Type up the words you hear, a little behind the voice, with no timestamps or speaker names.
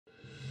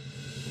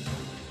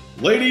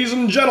Ladies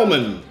and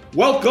gentlemen,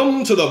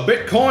 welcome to the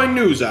Bitcoin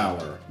News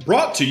Hour,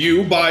 brought to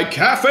you by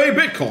Cafe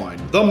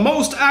Bitcoin, the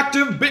most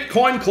active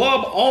Bitcoin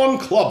club on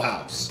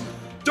Clubhouse.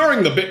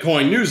 During the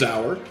Bitcoin News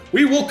Hour,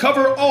 we will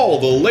cover all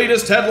the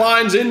latest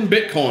headlines in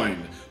Bitcoin,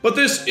 but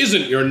this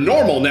isn't your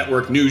normal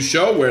network news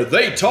show where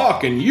they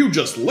talk and you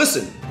just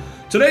listen.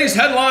 Today's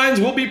headlines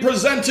will be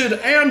presented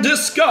and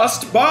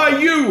discussed by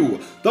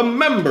you, the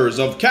members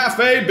of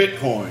Cafe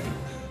Bitcoin.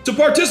 To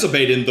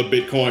participate in the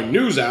Bitcoin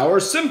News Hour,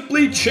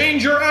 simply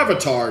change your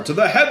avatar to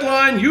the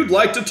headline you'd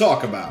like to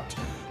talk about.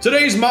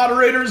 Today's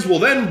moderators will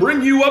then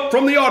bring you up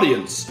from the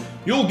audience.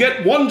 You'll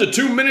get 1 to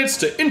 2 minutes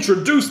to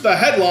introduce the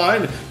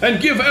headline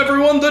and give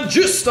everyone the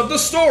gist of the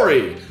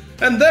story.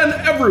 And then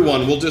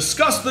everyone will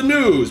discuss the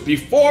news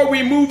before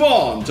we move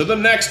on to the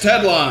next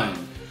headline.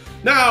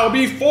 Now,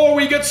 before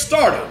we get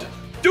started,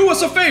 do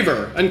us a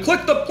favor and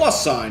click the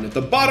plus sign at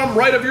the bottom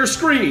right of your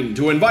screen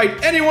to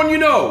invite anyone you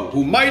know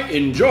who might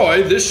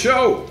enjoy this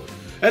show.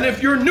 And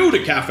if you're new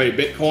to Cafe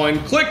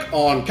Bitcoin, click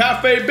on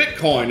Cafe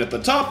Bitcoin at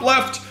the top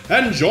left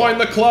and join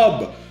the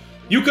club.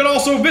 You can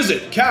also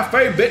visit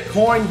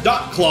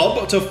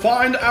cafebitcoin.club to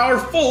find our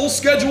full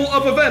schedule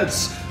of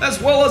events, as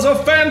well as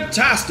a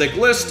fantastic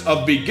list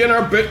of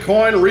beginner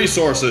Bitcoin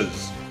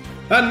resources.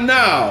 And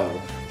now,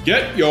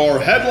 get your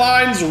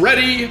headlines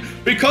ready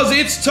because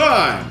it's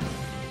time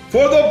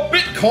for the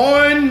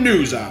Bitcoin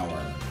News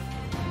Hour.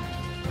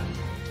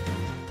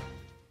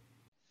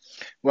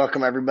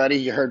 Welcome, everybody.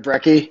 You heard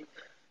Brecky.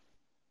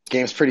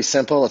 Game's pretty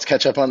simple. Let's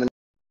catch up on the...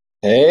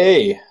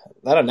 Hey,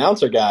 that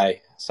announcer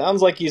guy.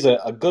 Sounds like he's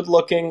a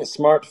good-looking,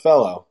 smart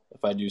fellow,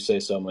 if I do say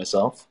so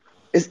myself.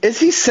 Is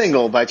he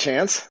single, by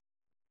chance?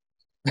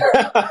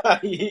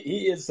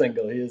 He is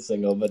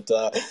single, but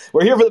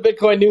we're here for the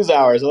Bitcoin News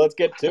Hour, so let's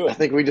get to it. I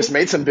think we just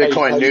made some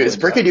Bitcoin news.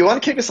 Bricky, do you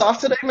want to kick us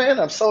off today, man?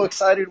 I'm so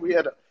excited. We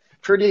had a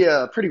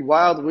pretty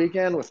wild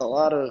weekend with a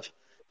lot of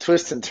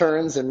twists and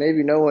turns, and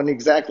maybe no one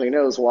exactly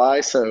knows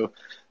why, so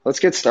let's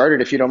get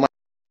started if you don't mind.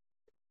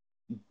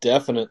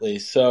 Definitely.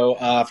 So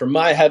for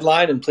my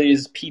headline, and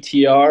please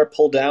PTR,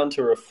 pull down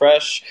to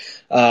refresh,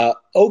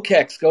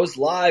 Okex goes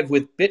live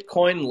with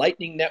Bitcoin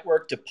Lightning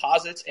Network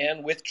deposits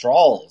and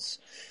withdrawals.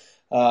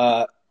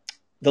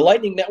 The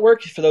Lightning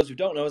Network, for those who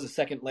don't know, is a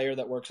second layer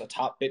that works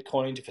atop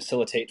Bitcoin to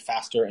facilitate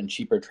faster and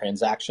cheaper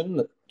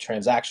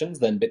transactions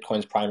than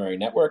Bitcoin's primary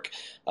network.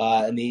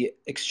 And the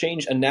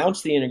exchange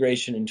announced the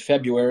integration in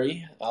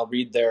February. I'll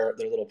read their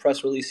little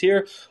press release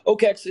here.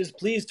 Okex is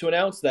pleased to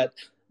announce that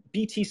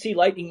BTC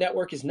Lightning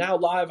Network is now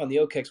live on the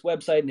Okex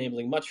website,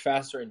 enabling much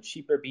faster and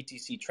cheaper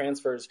BTC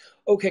transfers.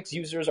 Okex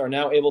users are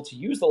now able to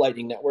use the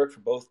Lightning Network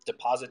for both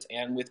deposits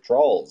and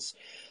withdrawals.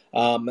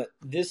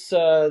 There's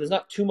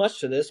not too much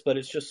to this, but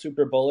it's just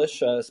super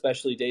bullish,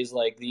 especially days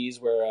like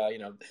these where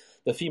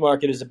the fee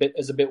market is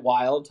a bit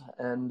wild,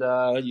 and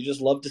you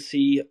just love to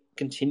see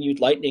continued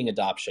Lightning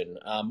adoption.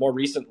 More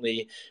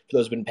recently, for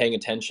those who've been paying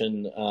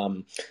attention,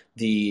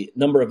 the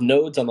number of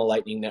nodes on the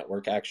Lightning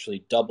Network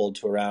actually doubled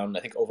to around,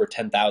 I think, over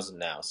 10,000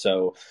 now.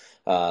 So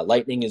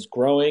Lightning is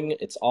growing.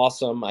 It's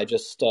awesome. I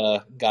just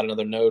got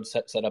another node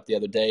set up the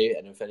other day,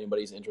 and if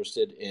anybody's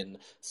interested in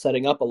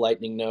setting up a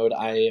Lightning node,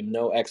 I am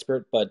no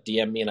expert, but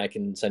DM me and I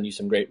can send you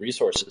some great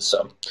resources.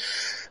 So.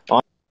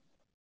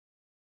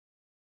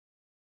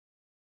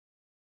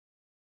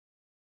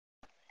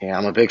 Yeah,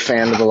 I'm a big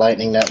fan of the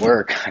Lightning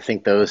Network. I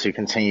think those who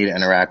continue to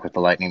interact with the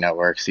Lightning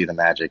Network see the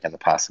magic and the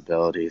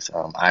possibilities.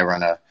 I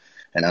run an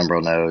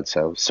Umbro node,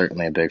 so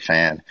certainly a big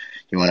fan.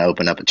 You want to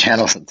open up a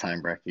channel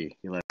sometime, Brecky?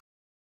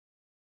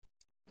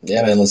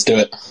 Yeah, man, let's do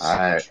it. All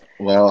right.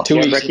 Well, 2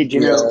 weeks Brecky, do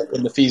you know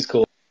when the fee's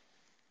cool.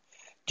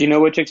 Do you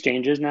know which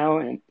exchanges now,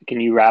 and can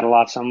you rattle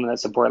off some that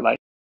support Lightning?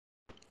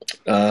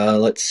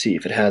 Let's see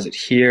if it has it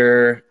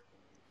here.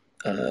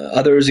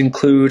 Others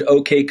include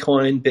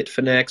OKCoin,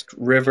 Bitfinex,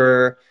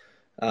 River.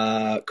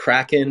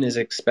 Kraken is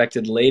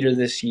expected later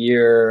this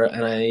year,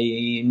 and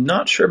I'm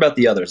not sure about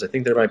the others. I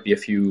think there might be a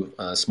few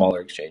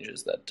smaller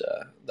exchanges that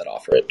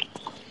offer it.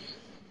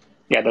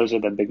 Yeah, those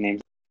are the big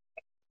names.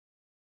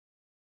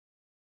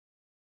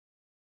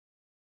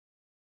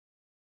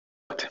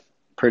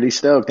 pretty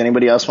stoked.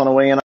 Anybody else want to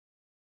weigh in?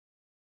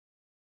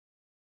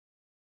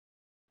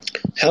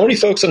 How many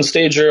folks on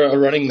stage are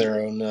running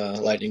their own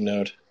Lightning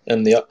node?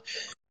 And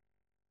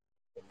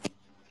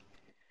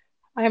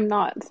I am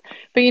not.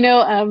 But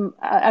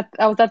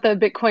I was at the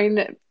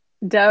Bitcoin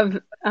dev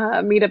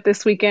meetup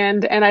this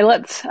weekend, and I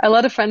let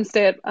a friend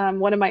stay at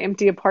one of my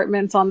empty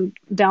apartments on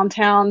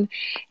downtown.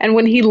 And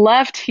when he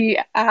left, he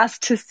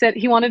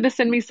wanted to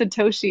send me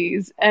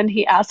Satoshis, and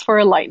he asked for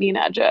a Lightning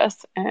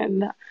address.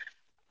 And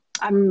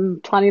I'm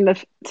planning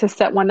to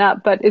set one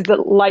up. But is the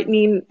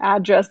Lightning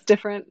address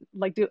different?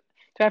 Like, do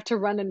I have to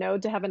run a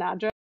node to have an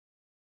address?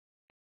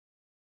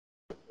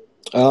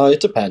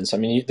 It depends. I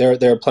mean, there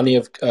are plenty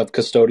of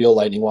custodial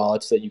Lightning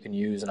wallets that you can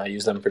use, and I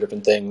use them for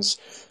different things.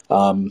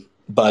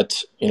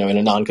 But in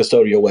a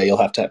non-custodial way,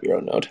 you'll have to have your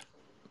own node.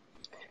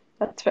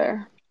 That's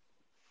fair.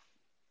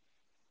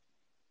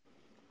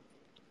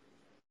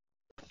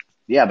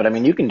 Yeah, but I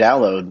mean, you can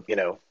download,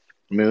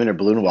 Moon or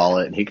Balloon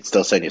Wallet, and he can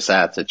still send you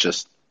sats. It's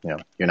just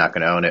you're not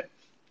going to own it.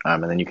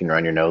 And then you can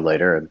run your node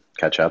later and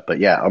catch up. But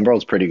yeah,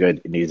 Umbrel's pretty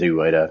good, an easy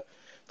way to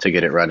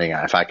get it running.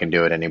 If I can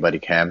do it, anybody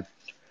can.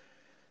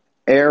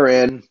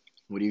 Aaron,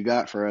 what do you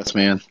got for us,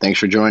 man? Thanks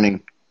for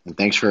joining. And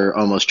thanks for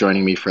almost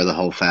joining me for the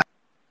whole fact.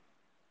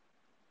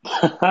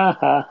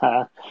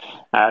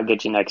 I'll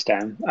get you next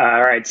time.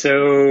 All right,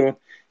 so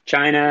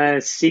China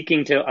is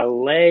seeking to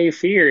allay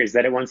fears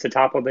that it wants to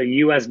topple the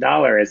US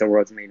dollar as the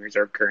world's main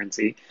reserve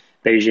currency.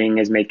 Beijing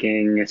is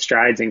making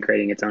strides in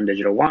creating its own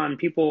digital yuan.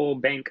 People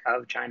Bank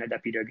of China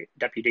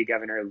Deputy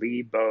Governor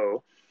Li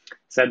Bo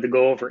said the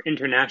goal for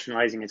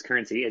internationalizing its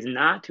currency is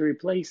not to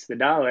replace the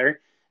dollar,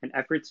 and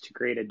efforts to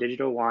create a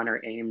digital yuan are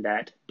aimed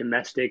at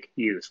domestic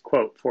use.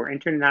 Quote, for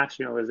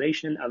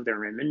internationalization of the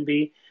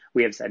renminbi,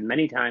 we have said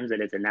many times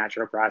that it's a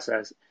natural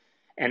process,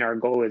 and our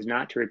goal is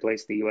not to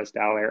replace the US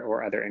dollar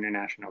or other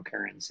international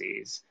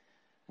currencies.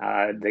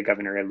 The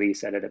Governor Lee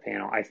said at a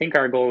panel, I think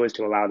our goal is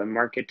to allow the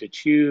market to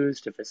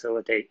choose to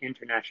facilitate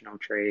international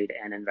trade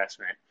and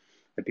investment.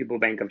 The People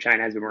Bank of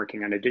China has been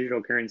working on a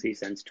digital currency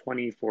since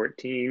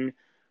 2014,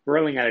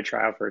 rolling out a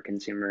trial for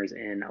consumers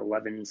in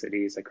 11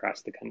 cities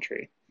across the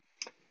country.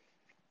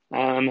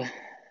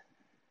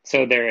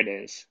 So there it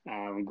is.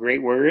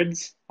 Great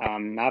words,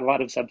 not a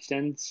lot of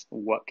substance.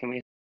 What can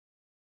we?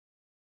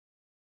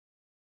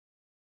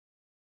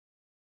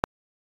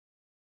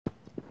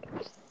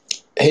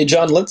 Hey,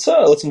 John, let's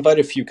invite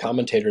a few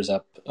commentators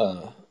up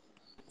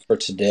for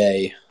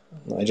today.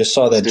 I just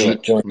saw that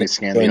Jeet joined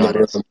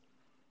the room.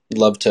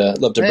 Love to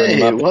bring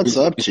him up. Hey, what's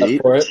up,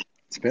 Jeet? For it.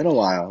 It's been a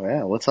while.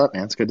 Yeah, what's up,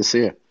 man? It's good to see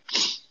you.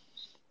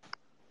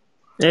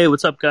 Hey,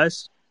 what's up,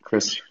 guys?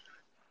 Chris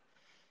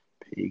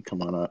P,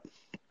 come on up.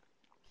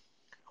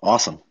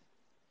 Awesome.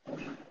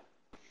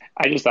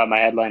 I just thought my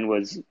headline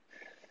was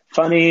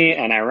funny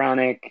and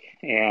ironic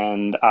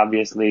and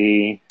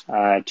obviously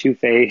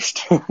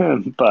two-faced,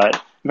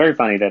 but very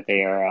funny that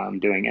they are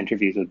doing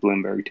interviews with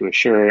Bloomberg to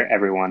assure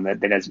everyone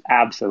that it has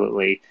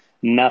absolutely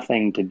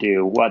nothing to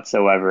do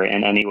whatsoever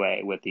in any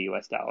way with the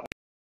US dollar.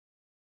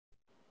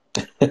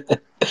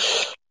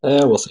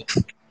 We'll see.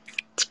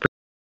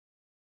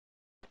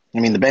 I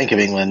mean, the Bank of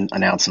England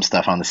announced some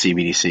stuff on the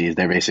CBDCs.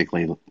 They're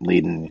basically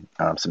leading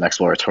some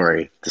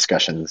exploratory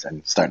discussions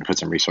and starting to put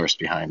some resource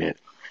behind it.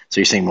 So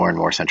you're seeing more and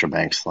more central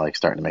banks like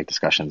starting to make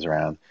discussions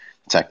around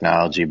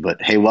technology.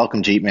 But hey,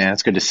 welcome, Jeet, man.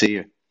 It's good to see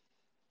you.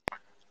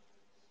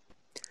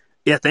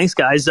 Yeah, thanks,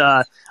 guys.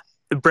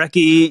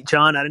 Brecky,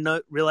 John, I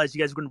didn't realize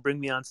you guys were going to bring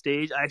me on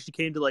stage. I actually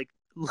came to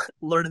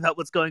learn about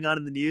what's going on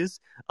in the news.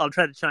 I'll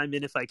try to chime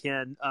in if I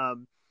can.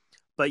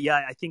 But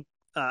yeah, I think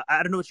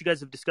I don't know what you guys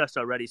have discussed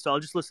already, so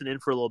I'll just listen in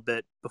for a little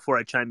bit before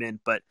I chime in.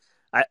 But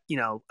I've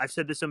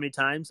said this so many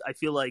times. I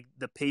feel like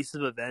the pace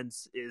of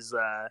events is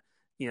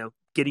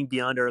getting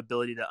beyond our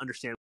ability to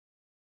understand.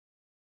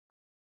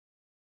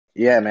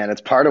 Yeah, man,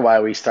 it's part of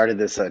why we started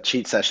this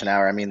cheat session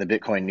hour. I mean, the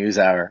Bitcoin news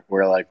hour,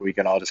 where we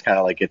can all just kind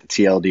of get the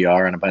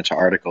TLDR and a bunch of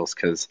articles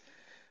because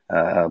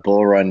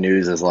bull run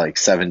news is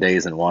 7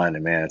 days in one,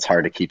 and man, it's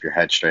hard to keep your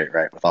head straight,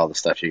 right, with all the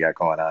stuff you got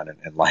going on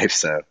in life.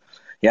 So,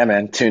 yeah,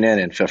 man, tune in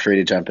and feel free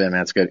to jump in,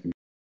 man. It's good.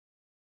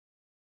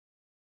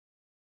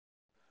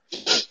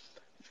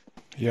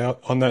 Yeah,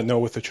 on that note,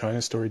 with the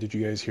China story, did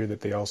you guys hear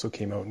that they also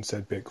came out and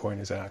said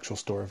Bitcoin is an actual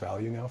store of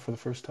value now for the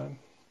first time?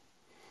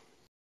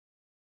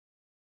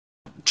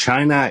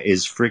 China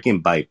is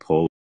freaking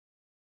bipolar.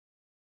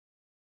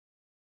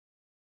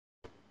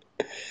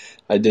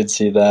 I did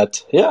see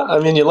that. Yeah, I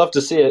mean, you love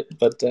to see it,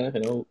 but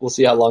we'll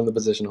see how long the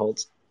position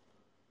holds.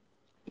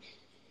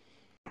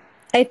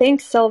 I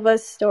think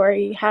Silva's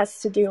story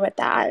has to do with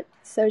that,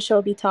 so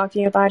she'll be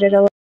talking about it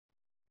a little.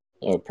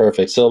 Oh,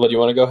 perfect. Silva, do you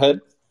want to go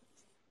ahead?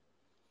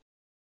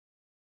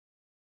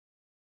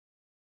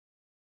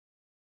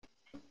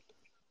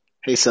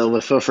 Hey, Silva,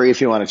 feel free if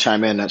you want to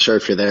chime in. Not sure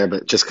if you're there,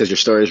 but just because your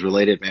story is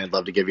related, man, I'd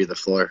love to give you the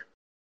floor.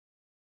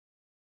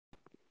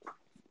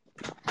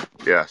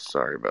 Yeah,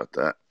 sorry about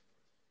that.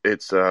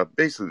 It's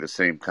basically the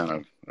same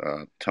kind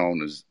of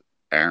tone as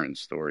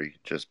Aaron's story,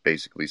 just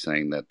basically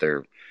saying that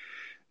they're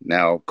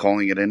now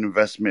calling it an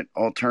investment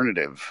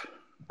alternative.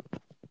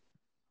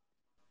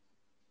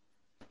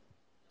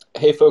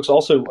 Hey, folks,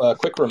 also a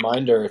quick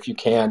reminder, if you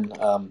can,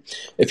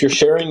 if you're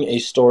sharing a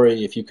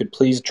story, if you could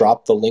please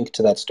drop the link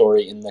to that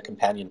story in the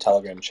companion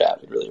Telegram chat.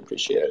 We'd really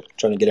appreciate it.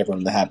 Trying to get everyone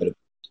in the habit of.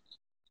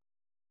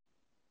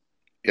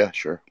 Yeah,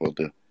 sure, we'll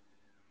do.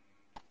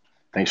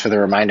 Thanks for the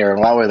reminder.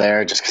 And while we're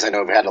there, just because I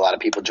know we've had a lot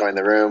of people join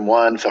the room,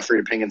 one, feel free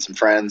to ping in some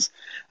friends.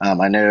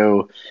 I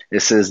know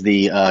this is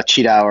the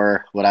cheat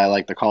hour, what I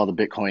like to call the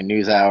Bitcoin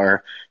news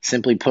hour.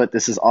 Simply put,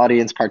 this is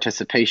audience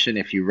participation.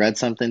 If you read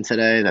something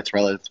today that's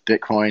related to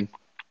Bitcoin,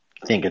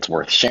 think it's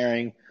worth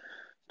sharing,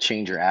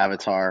 change your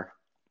avatar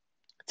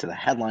to the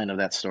headline of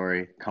that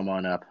story. Come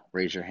on up,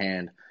 raise your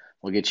hand.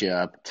 We'll get you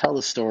up. Tell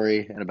the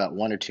story in about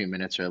 1 or 2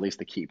 minutes, or at least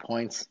the key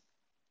points.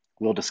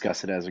 We'll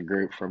discuss it as a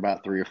group for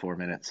about 3 or 4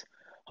 minutes.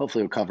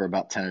 Hopefully we'll cover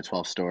about 10 or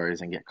 12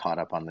 stories and get caught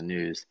up on the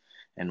news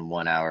in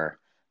 1 hour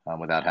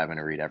without having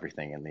to read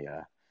everything in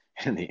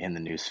the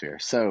news sphere.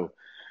 So,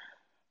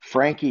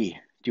 Frankie,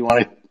 do you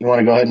want to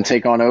go ahead and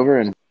take on over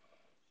and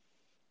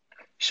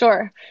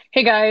Sure.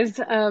 Hey guys.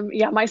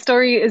 Yeah, my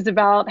story is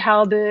about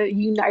how the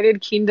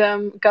United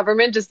Kingdom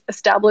government just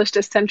established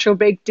a central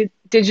bank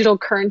digital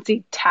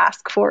currency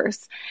task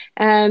force.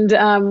 And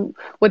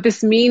what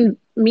this means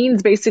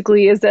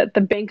basically is that the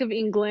Bank of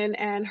England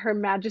and Her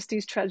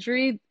Majesty's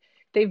Treasury,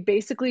 they've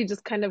basically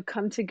just kind of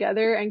come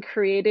together and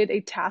created a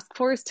task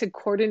force to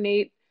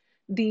coordinate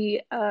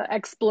the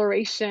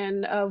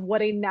exploration of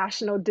what a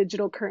national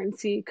digital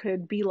currency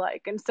could be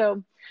like. And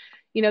so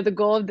the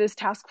goal of this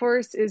task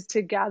force is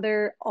to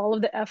gather all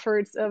of the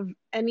efforts of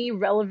any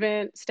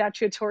relevant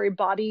statutory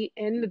body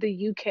in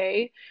the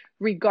UK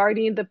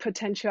regarding the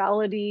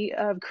potentiality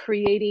of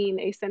creating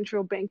a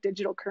central bank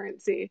digital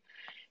currency.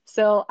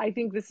 So I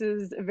think this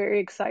is very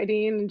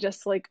exciting,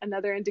 just like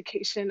another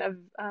indication of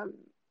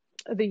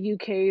the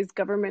UK's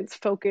government's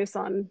focus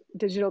on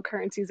digital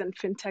currencies and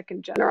fintech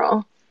in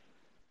general.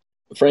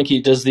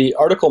 Frankie, does the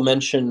article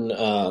mention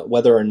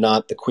whether or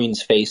not the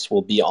Queen's face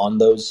will be on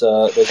those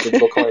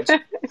digital coins?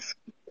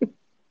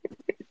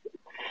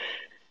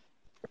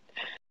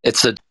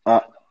 It's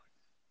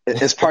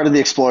as part of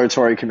the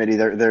exploratory committee,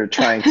 they're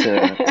trying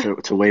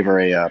to waiver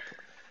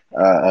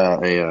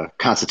a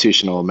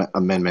constitutional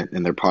amendment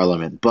in their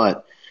parliament.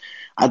 But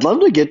I'd love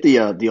to get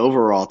the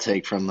overall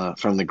take from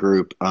the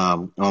group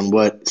on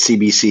what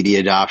CBCD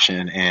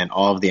adoption and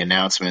all of the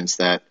announcements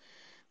that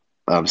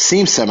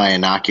seem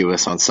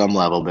semi-innocuous on some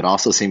level, but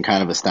also seem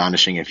kind of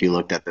astonishing if you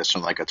looked at this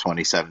from like a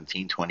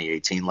 2017,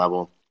 2018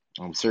 level.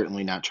 I'm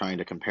certainly not trying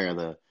to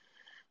compare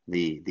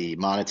the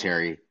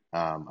monetary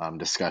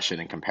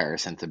discussion in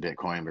comparison to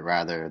Bitcoin, but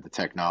rather the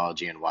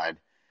technology and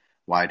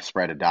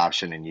widespread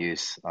adoption and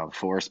use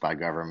forced by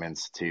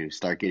governments to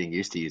start getting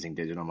used to using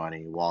digital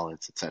money,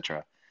 wallets,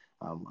 etc.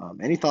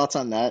 Any thoughts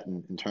on that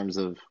in terms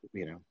of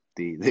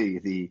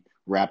the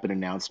rapid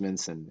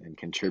announcements and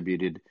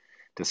contributed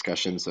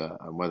discussions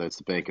on whether it's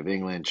the Bank of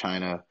England,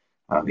 China,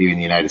 even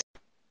the United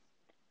States?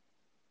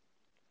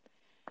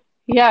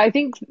 Yeah, I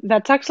think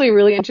that's actually a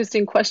really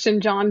interesting question,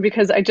 John,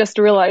 because I just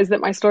realized that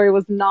my story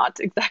was not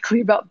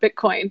exactly about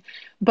Bitcoin.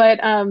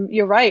 But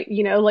you're right,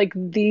 like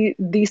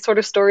these sort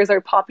of stories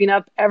are popping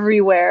up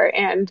everywhere.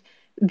 And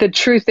the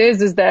truth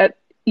is that,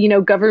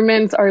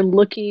 governments are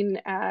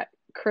looking at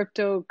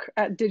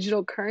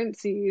digital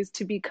currencies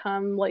to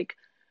become like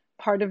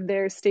part of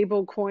their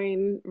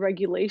stablecoin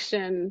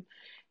regulation.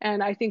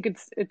 And I think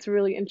it's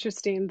really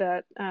interesting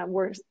that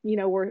we're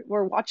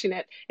watching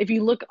it. If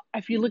you look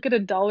at a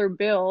dollar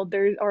bill,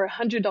 or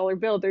 $100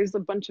 bill, there's a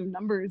bunch of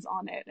numbers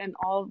on it, and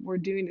all we're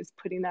doing is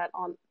putting that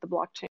on the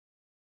blockchain.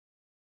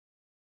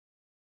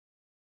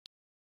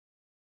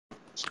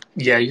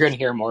 Yeah, you're going to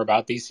hear more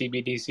about these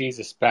CBDCs,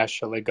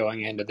 especially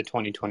going into the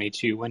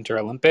 2022 Winter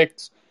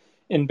Olympics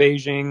in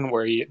Beijing,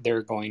 where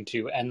they're going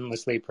to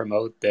endlessly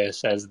promote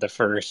this as the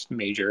first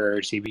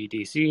major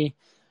CBDC.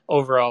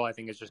 Overall, I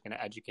think it's just going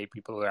to educate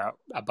people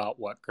about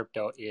what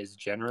crypto is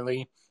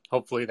generally.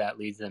 Hopefully that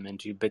leads them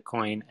into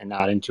Bitcoin and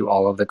not into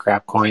all of the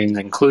crap coins,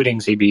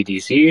 including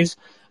CBDCs.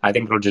 I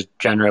think it'll just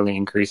generally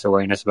increase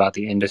awareness about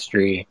the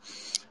industry.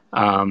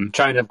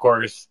 China, of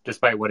course,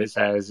 despite what it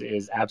says,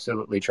 is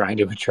absolutely trying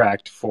to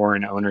attract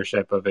foreign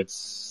ownership of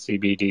its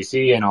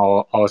CBDC and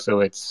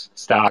also its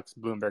stocks.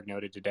 Bloomberg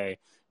noted today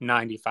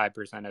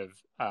 95%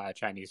 of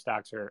Chinese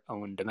stocks are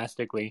owned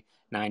domestically,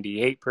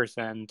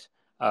 98%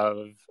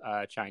 of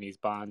Chinese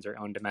bonds are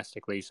owned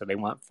domestically, so they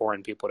want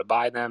foreign people to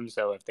buy them.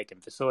 So if they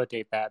can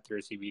facilitate that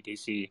through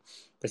CBDC,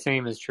 the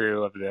same is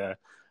true of the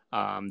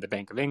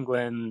Bank of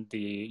England, the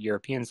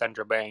European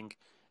Central Bank.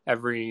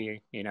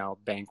 Every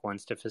bank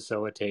wants to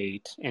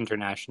facilitate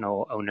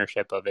international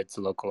ownership of its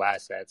local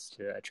assets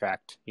to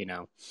attract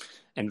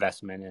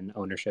investment and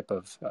ownership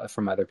of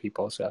from other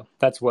people. So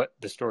that's what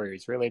the story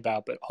is really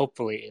about, but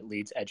hopefully it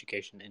leads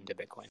education into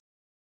Bitcoin.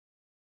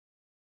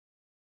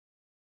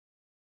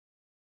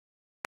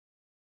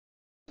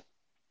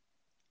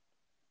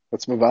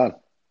 Let's move on.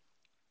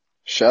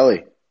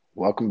 Shelly,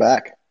 welcome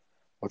back.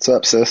 What's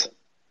up, sis?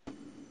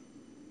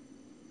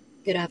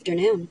 Good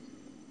afternoon.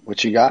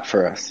 What you got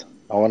for us?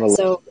 I want to.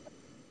 So,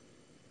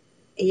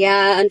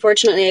 yeah,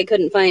 unfortunately, I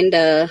couldn't find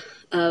a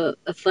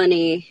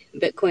funny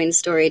Bitcoin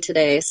story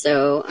today,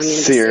 so I'm going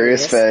to be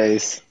serious.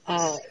 Face.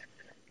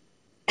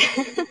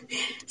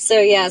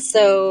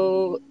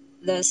 So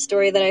the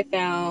story that I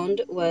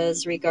found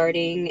was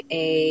regarding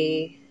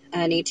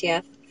an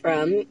ETF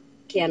from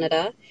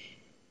Canada,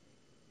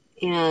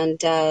 and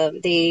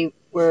they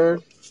were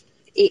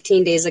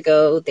 18 days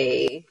ago.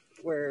 They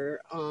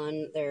were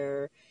on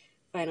their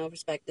final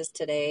prospectus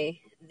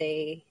today.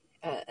 They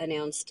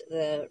announced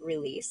the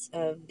release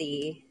of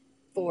the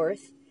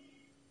fourth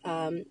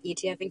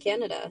ETF in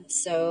Canada.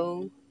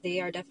 So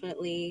they are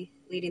definitely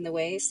leading the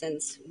way,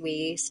 since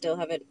we still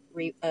haven't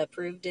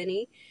approved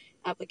any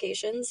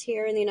applications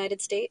here in the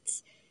United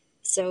States.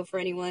 So for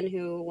anyone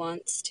who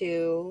wants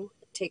to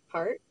take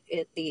part,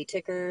 the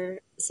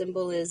ticker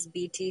symbol is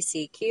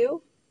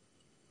BTCQ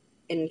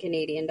in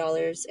Canadian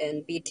dollars,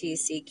 and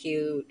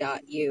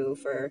BTCQ.U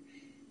for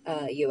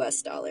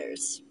US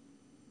dollars.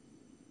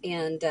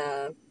 And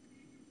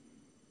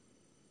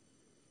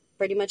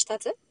pretty much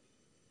that's it.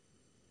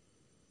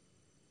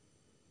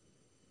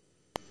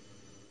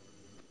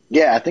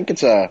 Yeah, I think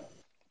it's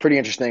pretty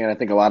interesting, and I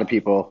think a lot of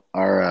people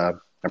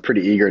are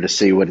pretty eager to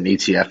see what an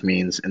ETF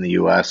means in the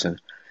U.S. And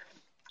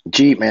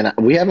gee, man,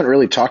 we haven't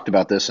really talked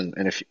about this in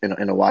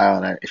a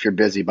while. And if you're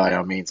busy, by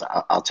all means,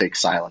 I'll take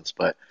silence.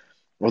 But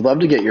we'd love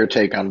to get your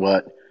take on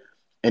what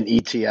an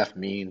ETF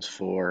means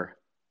for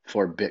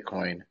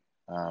Bitcoin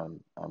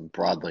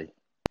broadly.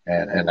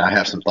 And I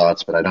have some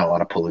thoughts, but I don't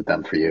want to pollute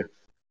them for you.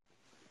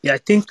 Yeah, I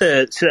think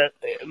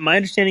my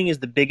understanding is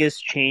the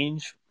biggest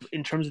change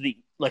in terms of an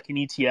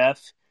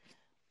ETF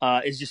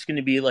is just going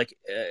to be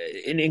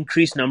an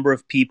increased number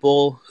of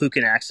people who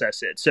can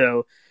access it.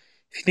 So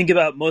if you think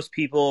about most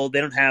people,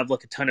 they don't have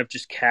like a ton of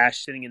just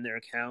cash sitting in their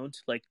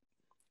account.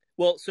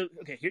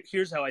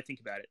 Here's how I think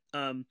about it.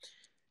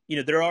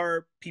 There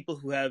are people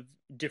who have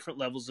different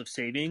levels of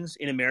savings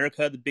in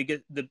America.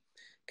 The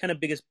kind of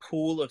biggest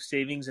pool of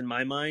savings in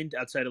my mind,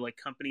 outside of like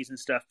companies and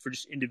stuff for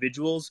just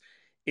individuals,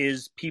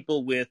 is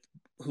people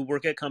who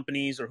work at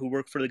companies or who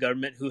work for the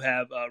government who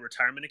have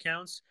retirement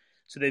accounts.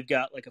 So they've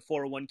got like a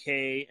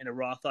 401k and a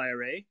Roth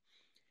IRA,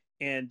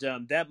 and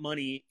that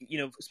money,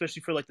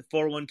 especially for like the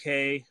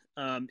 401k,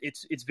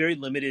 it's very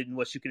limited in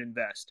what you can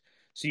invest.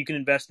 So you can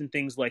invest in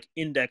things like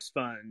index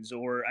funds,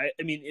 or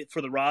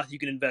for the Roth, you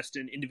can invest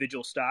in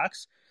individual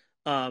stocks.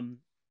 But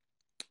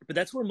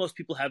that's where most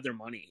people have their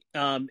money.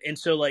 And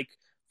so like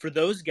for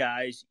those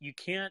guys, you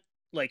can't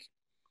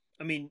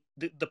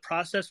the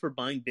process for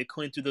buying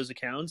Bitcoin through those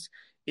accounts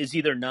is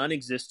either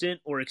non-existent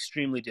or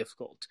extremely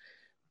difficult.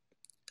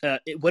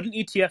 What an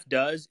ETF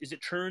does is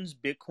it turns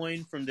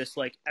Bitcoin from this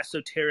like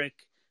esoteric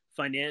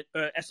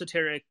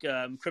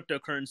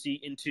cryptocurrency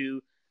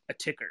into a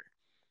ticker.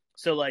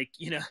 So like,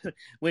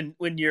 when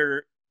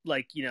your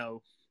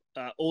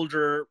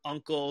older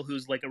uncle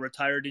who's like a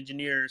retired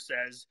engineer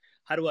says,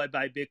 "How do I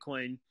buy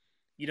Bitcoin?"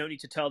 You don't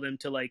need to tell them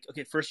to like,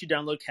 okay, first you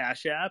download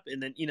Cash App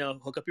and then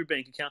hook up your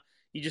bank account.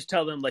 You just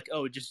tell them like,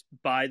 oh, just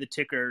buy the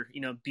ticker,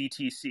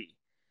 BTC,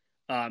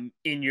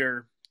 in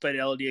your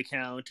Fidelity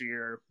account or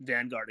your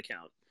Vanguard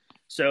account.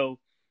 So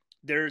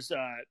there's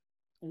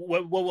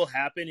what will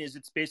happen is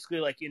it's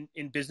basically like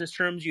in business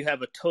terms, you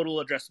have a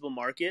total addressable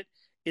market.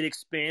 It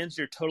expands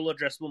your total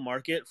addressable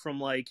market from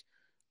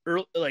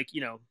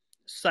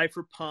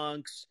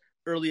cypherpunks,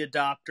 early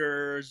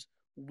adopters,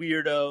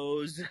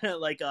 weirdos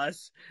like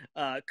us,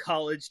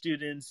 college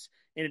students,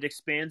 and it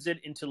expands it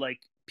into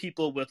like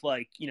people with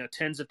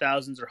tens of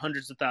thousands or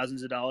hundreds of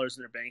thousands of dollars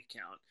in their bank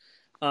account.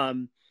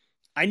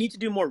 I need to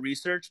do more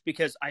research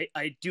because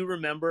I do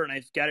remember, and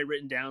I've got it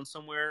written down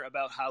somewhere,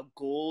 about how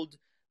gold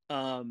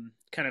kind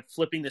of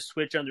flipping the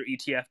switch on their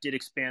ETF did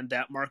expand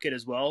that market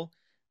as well.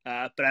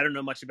 But I don't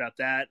know much about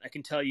that. I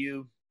can tell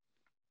you,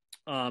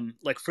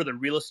 for the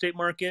real estate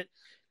market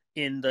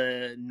in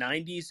the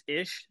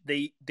 90s-ish,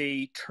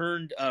 they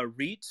turned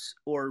REITs,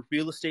 or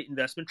real estate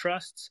investment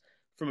trusts,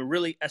 from a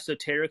really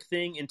esoteric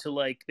thing into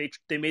like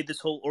they made this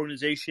whole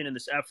organization and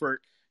this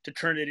effort to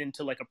turn it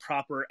into like a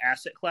proper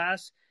asset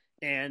class.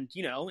 And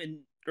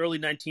in early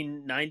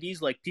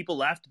 1990s, like people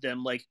laughed at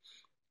them, like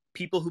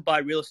people who buy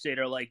real estate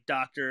are like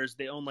doctors,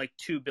 they own like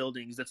 2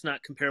 buildings. That's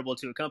not comparable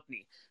to a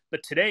company.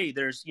 But today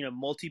there's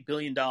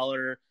multi-billion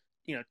dollar,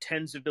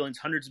 tens of billions,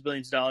 hundreds of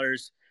billions of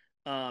dollars,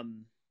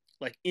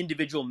 like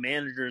individual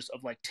managers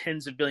of like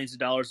tens of billions of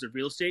dollars of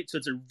real estate. So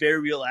it's a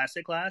very real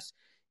asset class.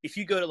 If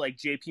you go to like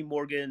JP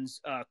Morgan's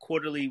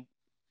quarterly,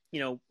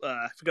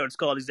 I forgot what it's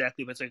called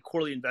exactly, but it's like a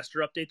quarterly investor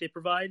update they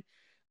provide.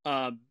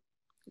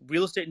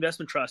 Real estate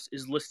investment trust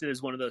is listed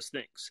as one of those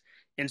things.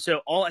 And so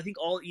I think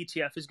all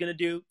ETF is going to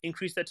do,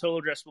 increase that total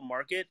addressable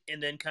market,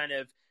 and then kind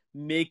of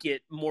make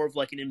it more of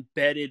like an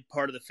embedded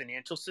part of the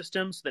financial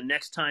system. So the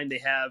next time they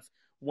have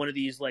one of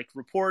these like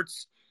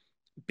reports,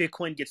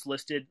 Bitcoin gets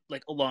listed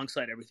like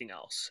alongside everything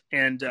else.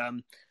 And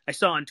I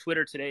saw on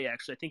Twitter today,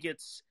 actually, I think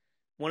it's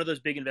one of those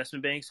big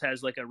investment banks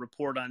has like a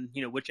report on,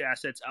 which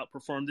assets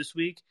outperformed this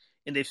week.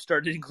 And they've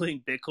started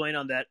including Bitcoin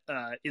on that,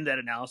 in that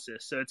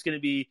analysis. So it's going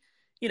to be,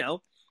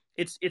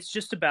 it's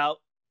just about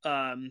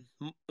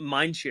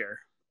mind share.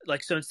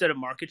 Like, so instead of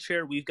market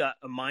share, we've got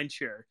a mind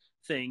share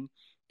thing.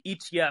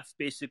 ETF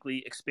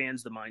basically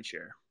expands the mind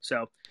share.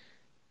 So,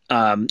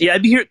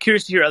 I'd be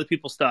curious to hear other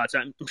people's thoughts.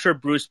 I'm sure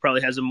Bruce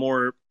probably has a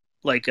more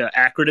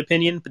accurate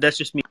opinion, but that's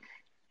just me.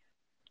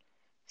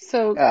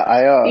 So,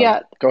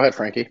 Yeah, go ahead,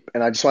 Frankie.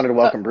 And I just wanted to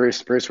welcome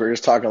Bruce. Bruce, we were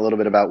just talking a little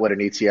bit about what an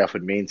ETF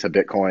would mean to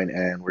Bitcoin,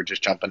 and we're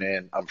just jumping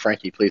in.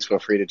 Frankie, please feel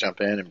free to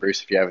jump in. And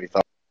Bruce, if you have any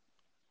thoughts.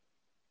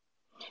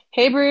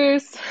 Hey,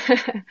 Bruce.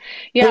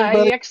 Yeah,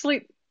 Hey,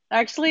 I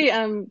actually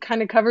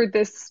kind of covered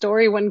this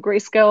story when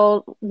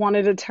Grayscale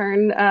wanted to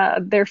turn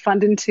their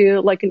fund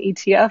into like an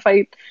ETF.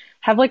 I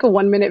have like a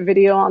 1-minute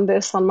video on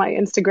this on my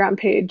Instagram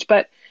page,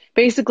 but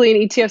basically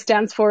an ETF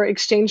stands for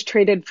exchange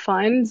traded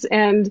funds,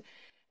 and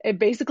it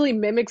basically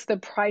mimics the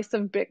price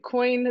of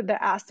Bitcoin,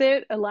 the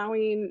asset,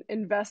 allowing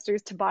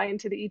investors to buy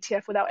into the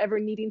ETF without ever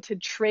needing to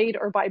trade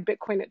or buy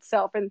Bitcoin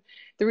itself. And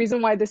the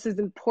reason why this is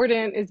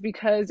important is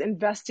because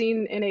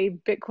investing in a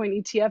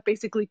Bitcoin ETF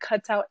basically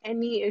cuts out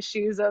any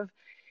issues of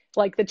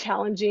like the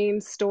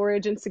challenging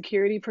storage and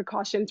security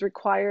precautions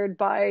required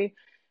by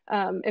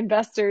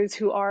investors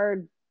who are,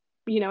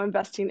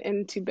 investing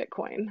into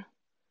Bitcoin.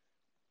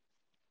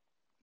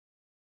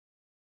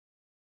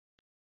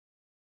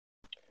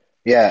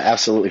 Yeah,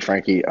 absolutely,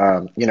 Frankie.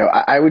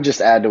 I would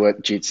just add to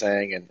what Jeet's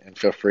saying, and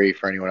feel free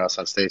for anyone else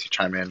on stage to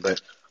chime in.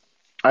 But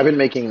I've been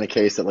making the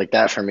case that like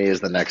that for me is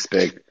the next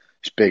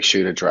big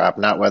shoe to drop.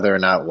 Not whether or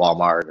not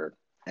Walmart or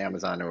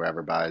Amazon or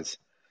whoever buys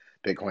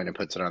Bitcoin and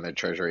puts it on their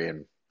treasury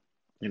and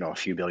a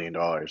few $1 billion,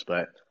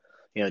 but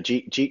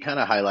Jeet kind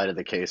of highlighted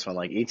the case when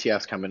like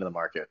ETFs come into the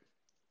market,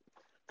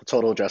 the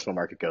total addressable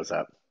market goes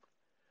up,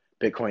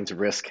 Bitcoin's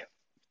risk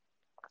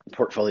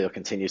portfolio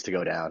continues to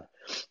go down.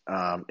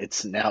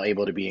 It's now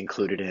able to be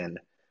included in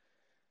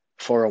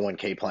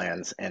 401k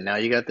plans. And now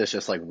you got this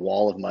just like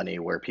wall of money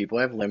where people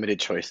have limited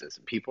choices.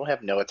 People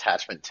have no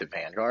attachment to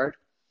Vanguard,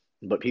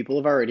 but people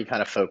have already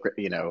kind of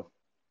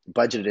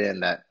budgeted in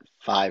that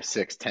 5,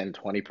 6, 10,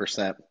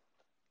 20%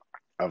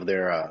 of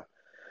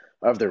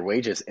their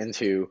wages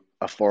into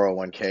a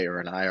 401k or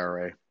an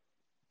IRA.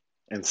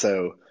 And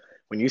so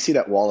when you see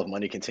that wall of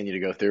money continue to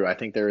go through, I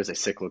think there is a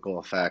cyclical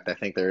effect. I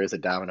think there is a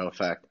domino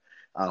effect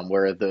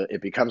where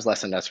it becomes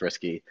less and less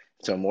risky.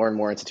 So more and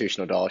more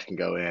institutional dollars can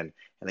go in,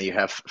 and then you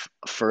have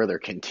further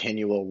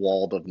continual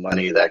wall of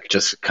money that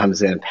just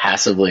comes in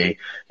passively,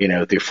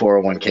 through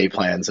 401k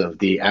plans of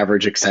the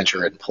average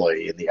Accenture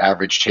employee and the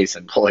average Chase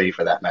employee,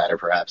 for that matter,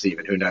 perhaps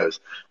even, who knows.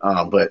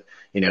 But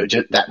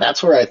just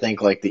that's where I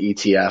think like the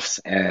ETFs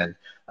and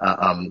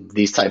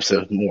these types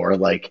of more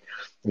like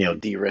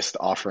de-risked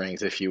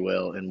offerings, if you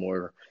will, and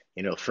more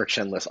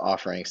frictionless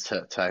offerings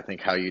to I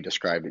think how you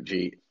described it,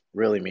 G,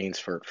 really means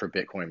for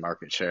Bitcoin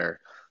market share.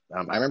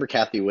 I remember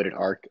Kathy Wood at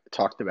ARK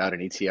talked about an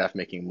ETF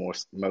making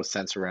most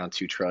sense around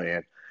 2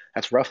 trillion.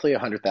 That's roughly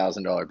 $100,000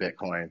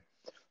 Bitcoin.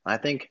 I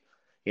think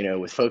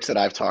with folks that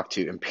I've talked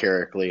to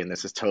empirically, and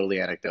this is totally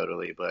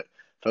anecdotally, but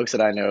folks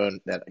that I know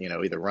that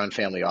either run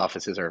family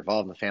offices or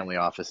involved in family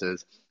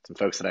offices, some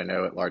folks that I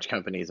know at large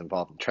companies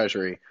involved in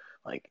treasury,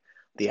 like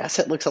the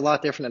asset looks a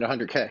lot different at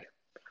 100K.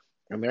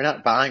 And they're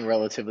not buying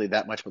relatively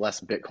that much less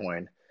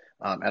Bitcoin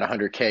at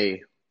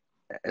 100K,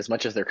 as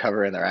much as they're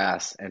covering their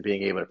ass and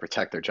being able to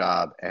protect their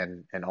job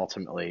and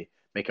ultimately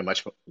make a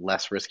much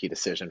less risky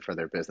decision for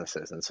their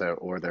businesses, and so,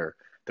 or their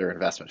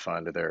investment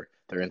fund or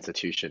their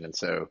institution. And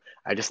so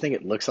I just think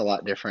it looks a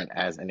lot different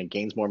and it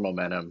gains more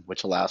momentum,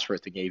 which allows for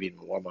it to gain even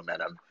more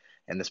momentum,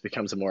 and this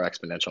becomes a more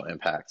exponential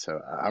impact. So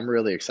I'm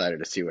really excited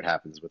to see what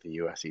happens with the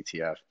US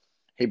ETF.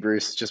 Hey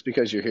Bruce, just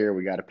because you're here,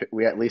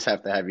 we at least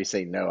have to have you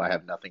say no, I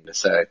have nothing to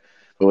say,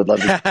 but would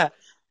love to.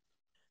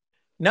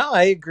 No,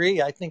 I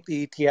agree. I think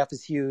the ETF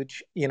is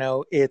huge.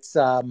 It's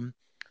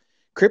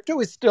crypto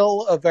is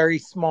still a very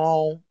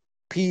small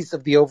piece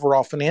of the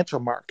overall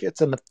financial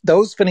markets, and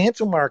those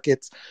financial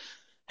markets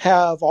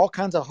have all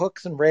kinds of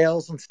hooks and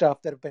rails and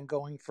stuff that have been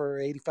going for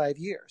 85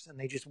 years, and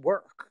they just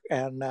work.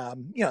 And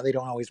they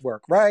don't always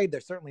work right.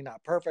 They're certainly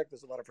not perfect.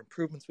 There's a lot of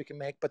improvements we can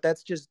make, but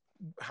that's just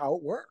how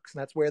it works,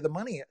 and that's where the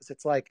money is.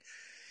 It's like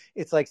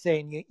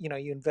saying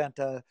you invent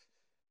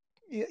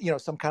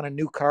some kind of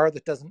new car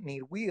that doesn't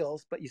need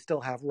wheels, but you still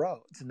have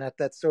roads, and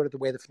that's sort of the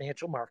way the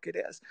financial market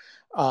is.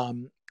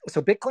 So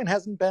Bitcoin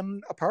hasn't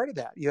been a part of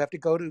that. You have to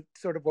go to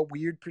sort of a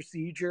weird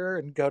procedure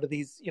and go to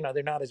these,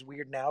 they're not as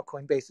weird now.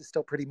 Coinbase is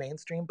still pretty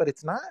mainstream, but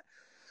it's not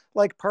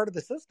like part of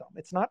the system.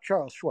 It's not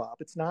Charles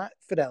Schwab. It's not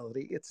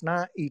Fidelity. It's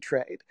not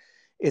E-Trade.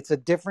 It's a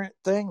different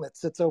thing that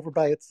sits over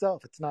by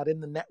itself. It's not in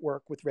the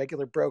network with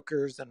regular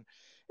brokers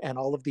and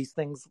all of these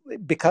things.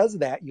 Because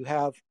of that, you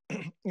have,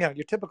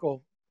 your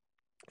typical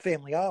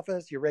family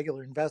office, your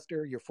regular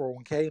investor, your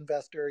 401k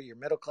investor, your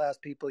middle class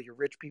people, your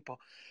rich people.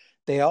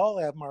 They all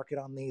have market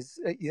on these,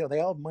 they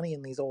all have money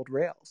in these old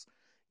rails.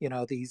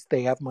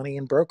 They have money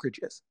in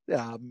brokerages.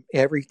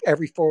 Every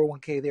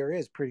 401k there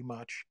is pretty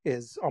much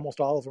is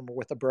almost all of them are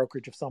with a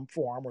brokerage of some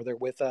form, or they're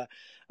with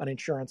an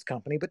insurance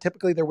company, but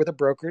typically they're with a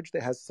brokerage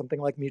that has something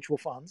like mutual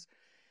funds.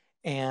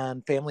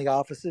 And family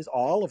offices,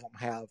 all of them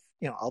have,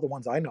 all the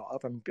ones I know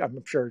of, I'm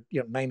sure,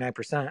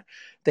 99%,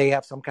 they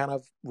have some kind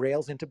of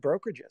rails into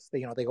brokerages.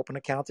 They open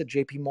accounts at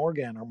JP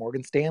Morgan or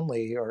Morgan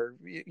Stanley or,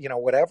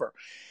 whatever.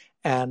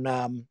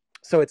 And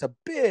so it's a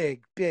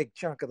big, big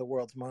chunk of the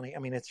world's money. I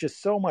mean, it's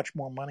just so much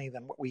more money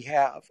than what we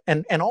have.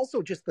 And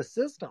also just the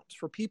systems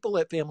for people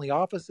at family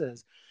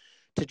offices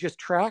to just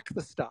track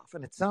the stuff.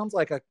 And it sounds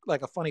like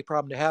a funny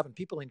problem to have, and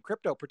people in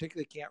crypto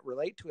particularly can't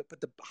relate to it.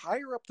 But the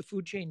higher up the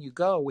food chain you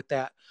go with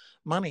that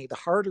money, the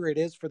harder it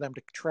is for them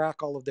to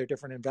track all of their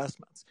different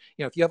investments.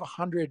 If you have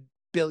 $100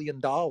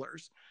 billion,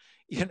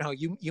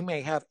 you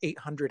may have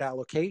 800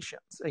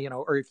 allocations,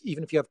 or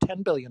even if you have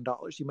 $10 billion,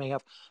 you may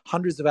have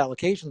hundreds of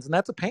allocations, and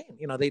that's a pain.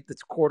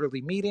 It's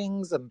quarterly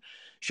meetings and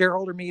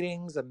shareholder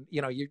meetings, and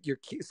your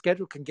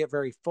schedule can get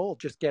very full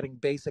just getting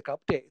basic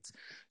updates.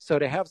 So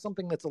to have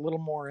something that's a little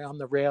more on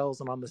the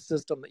rails and on the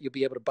system that you'll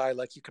be able to buy,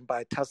 like you can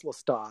buy Tesla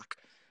stock,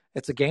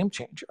 it's a game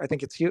changer. I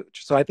think it's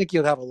huge. So I think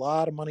you'll have a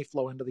lot of money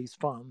flow into these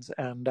funds,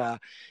 and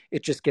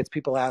it just gets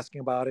people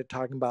asking about it,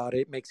 talking about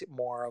it, makes it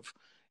more of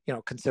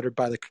considered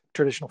by the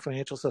traditional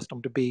financial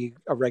system to be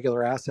a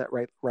regular asset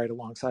right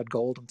alongside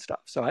gold and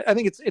stuff. So I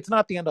think it's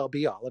not the end all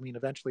be all. I mean,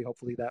 eventually,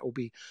 hopefully, that will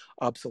be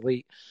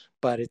obsolete,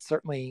 but it's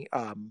certainly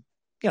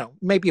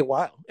maybe a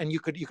while, and you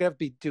could have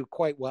do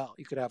quite well.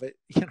 You could have it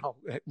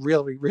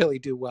really really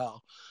do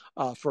well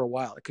for a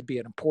while. It could be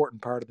an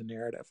important part of the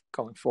narrative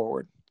going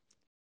forward.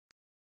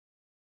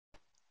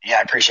 Yeah,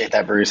 I appreciate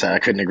that, Bruce. I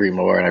couldn't agree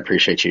more, and I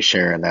appreciate you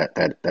sharing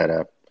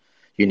that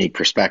unique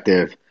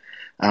perspective.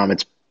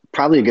 It's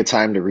probably a good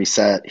time to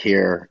reset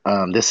here.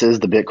 This is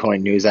the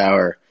Bitcoin News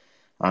Hour.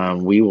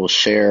 We will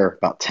share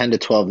about 10 to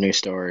 12 news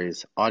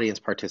stories. Audience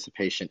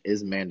participation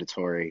is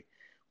mandatory.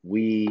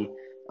 We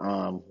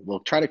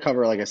will try to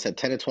cover, like I said,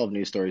 10 to 12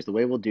 news stories. The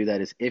way we'll do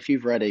that is if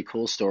you've read a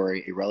cool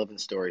story, a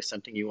relevant story,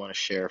 something you want to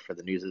share for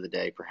the news of the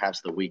day,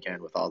 perhaps the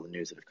weekend with all the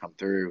news that have come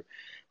through,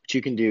 what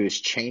you can do is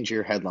change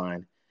your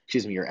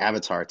your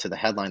avatar to the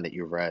headline that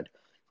you've read.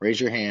 Raise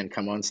your hand,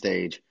 come on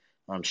stage,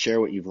 share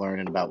what you've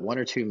learned in about 1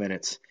 or 2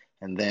 minutes,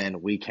 and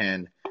then we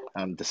can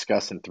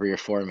discuss in 3 or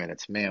 4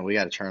 minutes. Man, we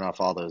got to turn off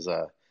all those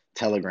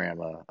Telegram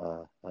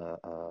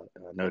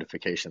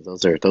notifications.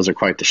 Those are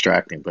quite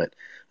distracting. But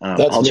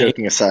That's all me.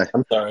 joking aside,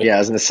 I'm sorry. yeah, I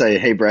was going to say,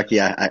 hey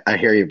Brecky, I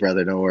hear you,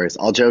 brother. No worries.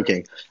 All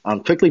joking.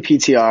 Quickly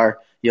PTR,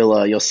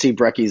 you'll see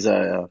Brecky's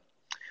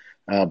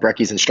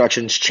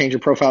instructions. Change your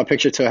profile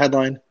picture to a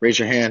headline. Raise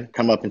your hand.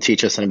 Come up and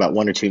teach us in about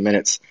 1 or 2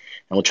 minutes,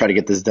 and we'll try to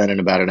get this done in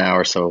about an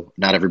hour. So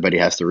not everybody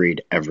has to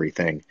read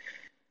everything.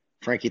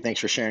 Frankie, thanks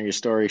for sharing your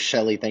story.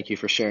 Shelly, thank you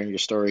for sharing your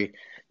story.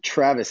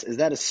 Travis, is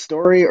that a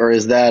story or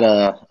is that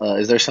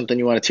is there something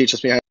you want to teach us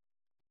behind?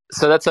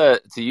 So it's a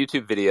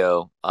YouTube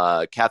video.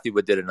 Kathy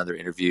Wood did another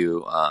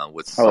interview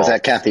with Salt, is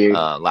that Kathy?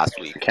 Last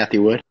week. Kathy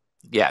Wood?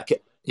 Yeah.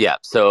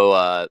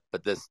 So,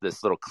 but this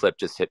little clip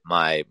just hit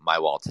my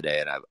wall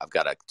today, and I've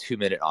got a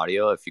 2-minute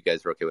audio. If you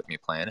guys are okay with me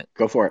playing it,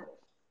 go for it.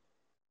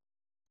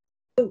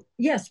 So,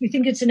 yes, we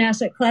think it's an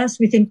asset class.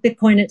 We think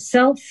Bitcoin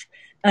itself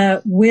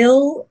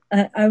will.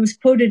 I was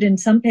quoted in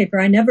some paper.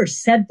 I never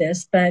said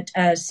this, but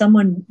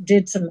someone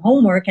did some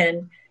homework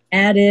and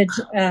added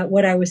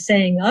what I was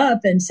saying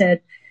up and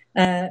said,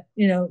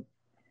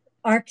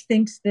 ARK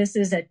thinks this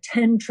is a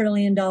 $10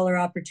 trillion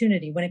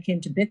opportunity when it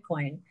came to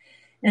Bitcoin.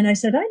 And I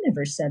said, I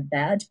never said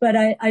that, but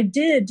I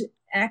did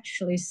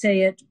actually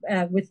say it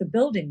with the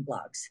building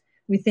blocks.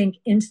 We think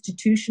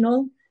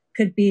institutional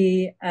could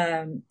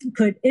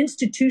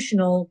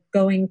institutional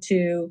going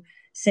to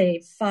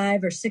say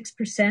 5 or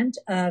 6%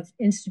 of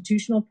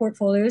institutional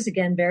portfolios,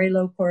 again, very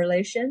low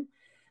correlation.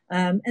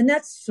 And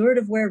that's sort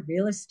of where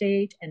real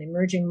estate and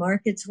emerging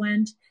markets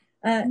went.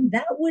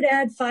 That would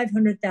add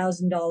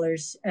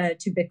 $500,000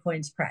 to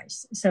Bitcoin's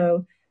price.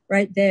 So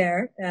right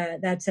there,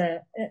 that's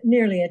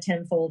nearly a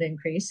tenfold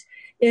increase.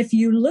 If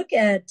you look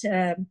at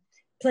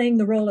playing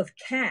the role of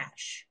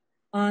cash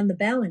on the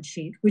balance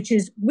sheet, which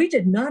is, we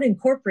did not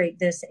incorporate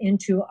this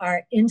into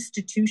our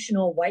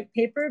institutional white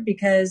paper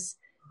because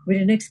we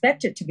didn't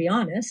expect it, to be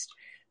honest.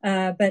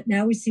 But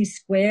now we see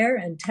Square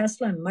and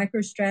Tesla and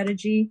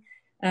MicroStrategy.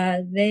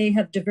 They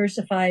have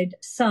diversified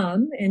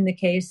some. In the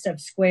case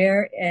of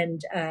Square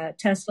and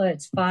Tesla,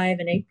 it's 5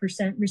 and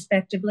 8%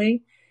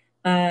 respectively.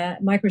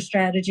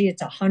 MicroStrategy,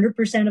 it's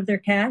 100% of their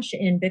cash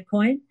in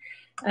Bitcoin.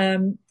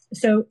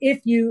 So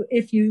if you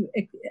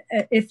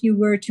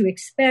were to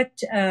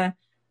expect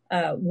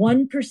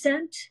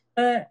 1%,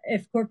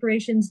 if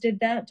corporations did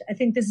that, I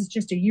think this is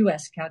just a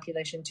U.S.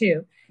 calculation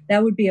too.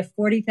 That would be a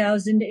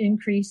 40,000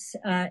 increase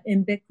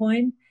in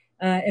Bitcoin.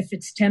 If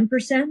it's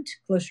 10%,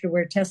 closer to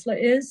where Tesla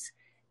is,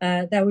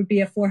 that would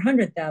be a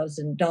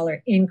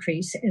 $400,000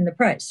 increase in the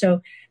price.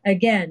 So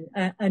again,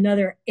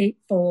 another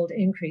 8-fold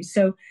increase.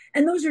 So,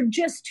 and those are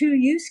just 2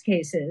 use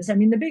cases. I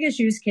mean, the biggest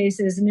use case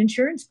is an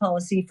insurance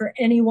policy for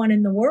anyone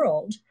in the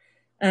world,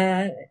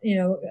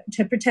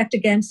 to protect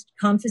against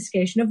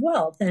confiscation of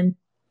wealth. And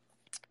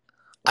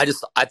I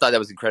thought that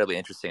was incredibly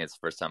interesting. It's the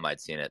first time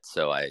I'd seen it,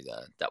 so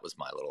that was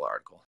my little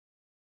article.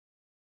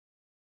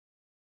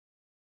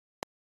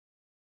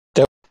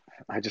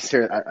 I just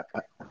hear.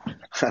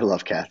 I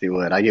love Kathy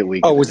Wood. I get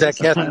weak. Oh, was that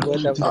Kathy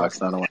Wood? That was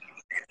awesome.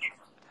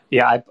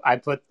 Yeah, I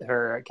put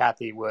her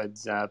Kathy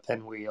Wood's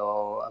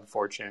pinwheel of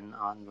fortune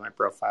on my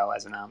profile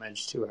as an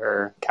homage to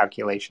her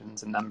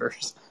calculations and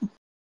numbers.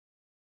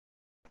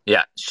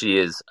 Yeah, she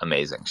is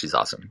amazing. She's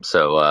awesome.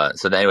 So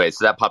anyway,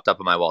 that popped up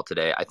on my wall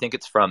today. I think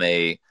it's from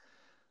a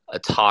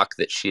talk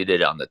that she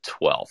did on the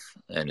 12th,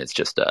 and it's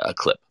just a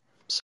clip.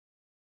 So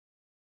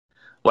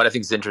what I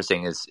think is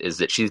interesting is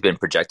that she's been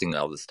projecting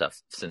all this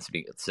stuff since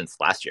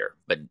last year,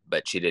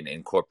 but she didn't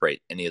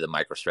incorporate any of the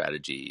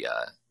MicroStrategy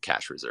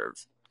cash reserve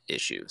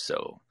issue.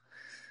 So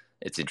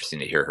it's interesting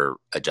to hear her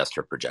adjust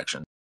her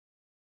projection.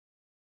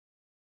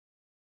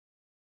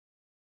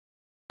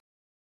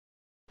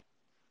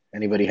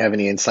 Anybody have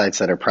any insights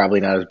that are probably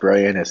not as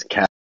brilliant as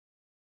Kat?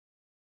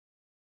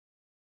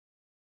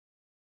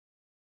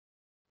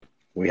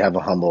 We have a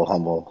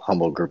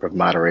humble group of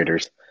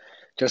moderators.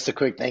 Just a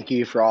quick thank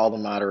you for all the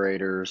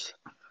moderators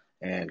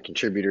and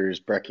contributors.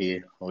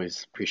 Brecky,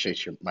 always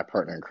appreciate you. My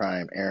partner in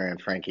crime, Aaron,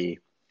 Frankie,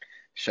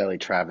 Shelly,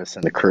 Travis,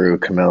 and the crew,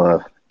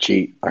 Camilla,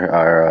 Cheat,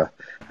 our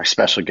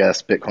special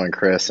guests, Bitcoin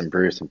Chris and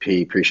Bruce and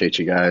P. Appreciate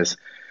you guys.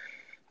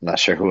 I'm not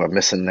sure who I'm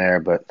missing there,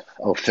 but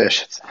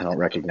Fish, I don't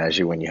recognize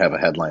you when you have a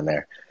headline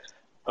there.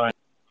 All right.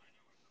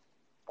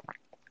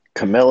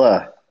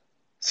 Camilla,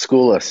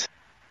 school us.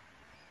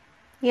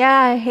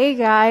 Yeah, hey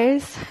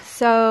guys.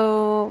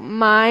 So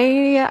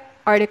my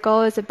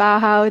article is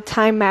about how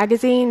Time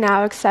Magazine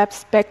now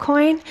accepts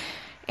Bitcoin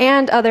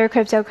and other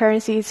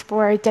cryptocurrencies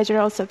for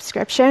digital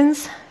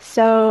subscriptions.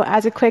 So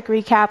as a quick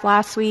recap,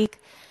 last week,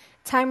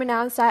 Time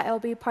announced that it'll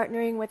be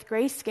partnering with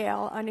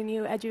Grayscale on a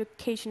new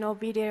educational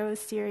video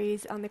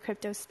series on the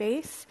crypto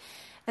space,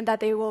 and that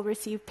they will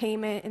receive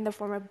payment in the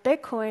form of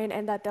Bitcoin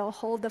and that they'll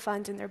hold the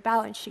funds in their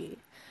balance sheet.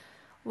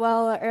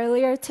 Well,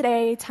 earlier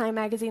today, Time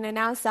Magazine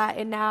announced that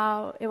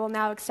it will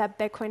now accept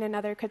Bitcoin and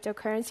other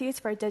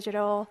cryptocurrencies for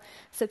digital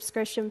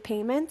subscription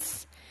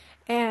payments.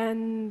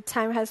 And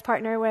Time has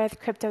partnered with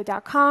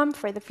Crypto.com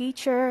for the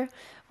feature,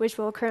 which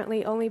will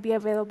currently only be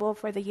available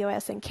for the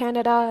US and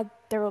Canada.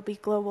 There will be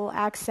global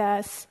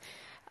access.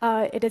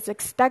 It is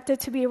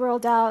expected to be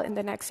rolled out in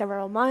the next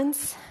several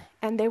months.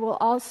 And they will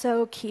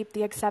also keep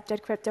the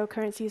accepted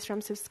cryptocurrencies from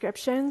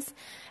subscriptions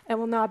and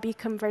will not be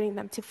converting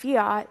them to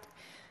fiat.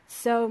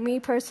 So me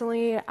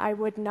personally, I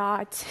would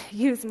not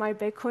use my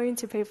Bitcoin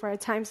to pay for a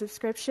Time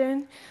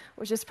subscription,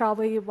 which is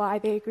probably why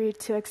they agreed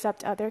to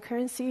accept other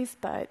currencies,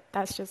 but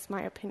that's just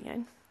my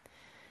opinion.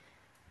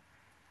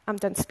 I'm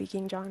done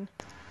speaking, John.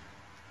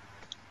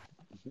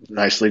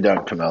 Nicely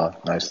done, Camilla.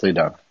 Nicely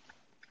done.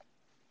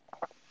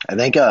 I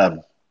think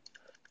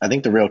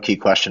the real key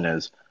question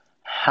is,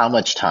 how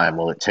much time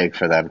will it take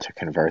for them to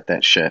convert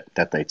that shit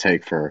that they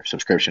take for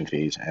subscription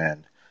fees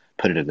and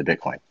put it into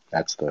Bitcoin?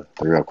 That's the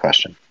real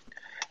question.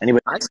 Anyway,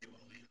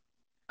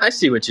 I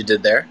see what you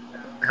did there.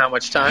 How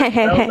much time?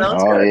 That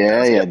was oh good.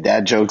 yeah,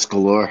 dad jokes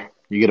galore.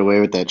 You get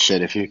away with that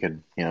shit if you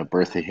can,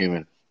 birth a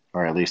human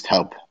or at least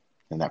help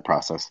in that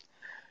process.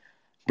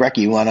 Brecky,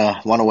 you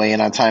wanna weigh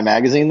in on Time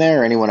Magazine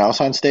there, or anyone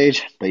else on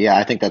stage? But yeah,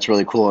 I think that's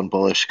really cool and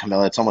bullish,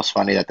 Camilla. It's almost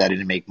funny that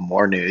didn't make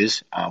more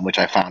news, which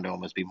I found to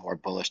almost be more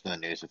bullish than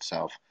the news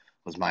itself.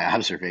 Was my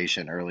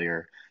observation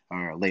earlier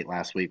or late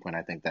last week when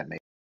I think that made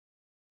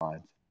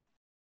headlines.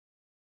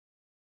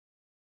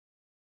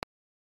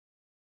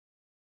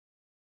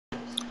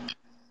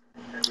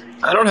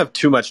 I don't have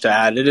too much to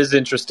add. It is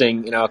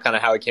interesting, kind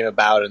of how it came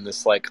about in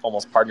this like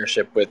almost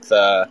partnership with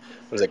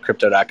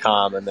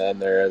Crypto.com and then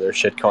their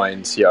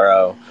shitcoin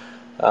CRO.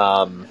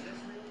 I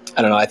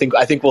don't know. I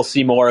think we'll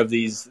see more of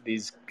these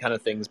kind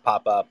of things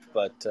pop up,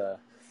 but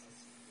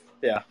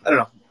yeah, I don't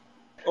know.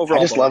 Overall,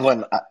 I just love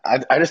when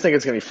I just think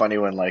it's gonna be funny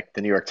when like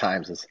the New York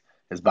Times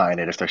is buying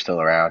it if they're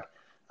still around,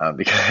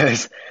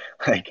 because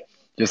like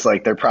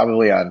they're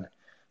probably on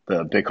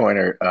the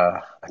Bitcoiner.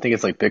 I think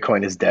it's like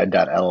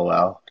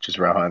bitcoinisdead.lol, which is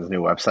Rohan's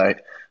new website.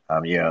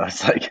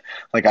 It's like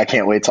I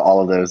can't wait till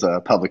all of those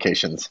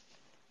publications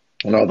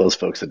and all those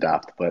folks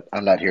adopt. But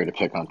I'm not here to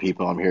pick on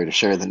people. I'm here to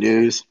share the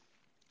news.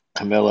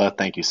 Camilla,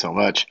 thank you so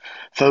much,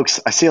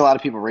 folks. I see a lot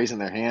of people raising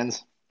their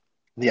hands.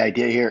 The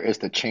idea here is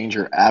to change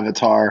your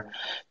avatar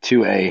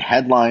to a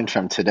headline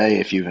from today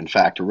if you've in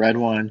fact read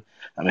one.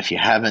 If you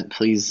haven't,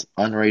 please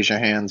unraise your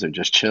hands or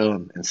just chill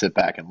and sit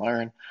back and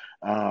learn.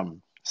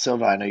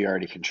 Silva, I know you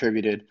already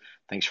contributed.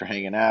 Thanks for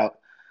hanging out.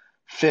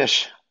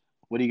 Fish,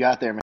 what do you got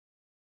there, man?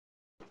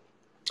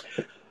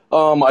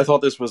 I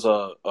thought this was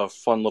a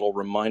fun little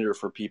reminder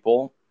for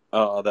people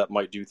that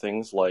might do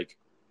things like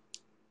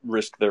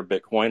risk their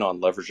Bitcoin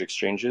on leverage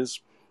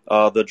exchanges.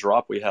 The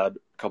drop we had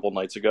a couple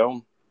nights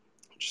ago,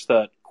 just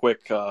that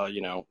quick,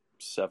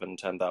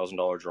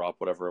 $7,000-$10,000 drop,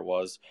 whatever it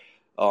was.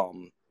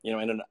 In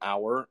an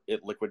hour,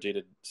 it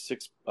liquidated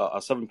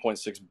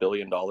 $7.6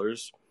 billion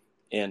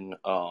in,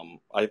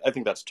 I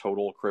think that's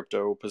total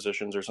crypto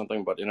positions or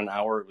something, but in an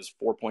hour, it was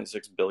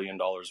 $4.6 billion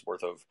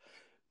worth of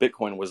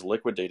Bitcoin was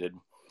liquidated.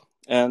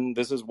 And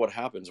this is what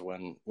happens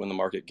when the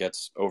market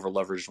gets over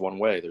leveraged one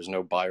way. There's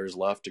no buyers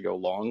left to go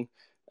long.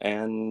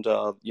 And,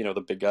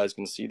 the big guys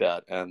can see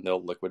that and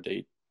they'll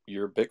liquidate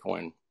your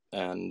Bitcoin.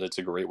 And it's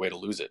a great way to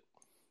lose it.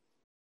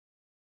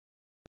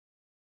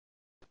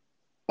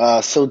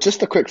 So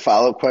just a quick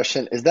follow-up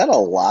question. Is that a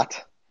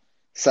lot?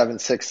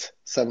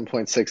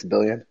 7.6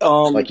 billion?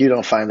 Like you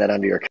don't find that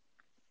under your...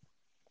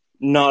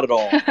 Not at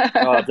all.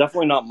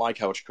 Definitely not my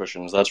couch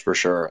cushions, that's for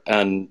sure.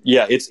 And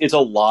yeah, it's a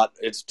lot.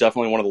 It's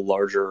definitely one of the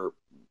larger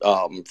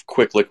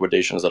quick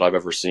liquidations that I've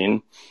ever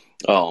seen.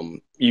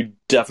 You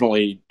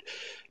definitely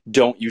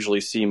don't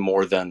usually see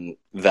more than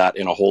that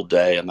in a whole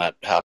day, and that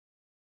happens.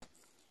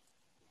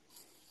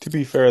 To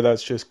be fair,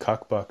 that's just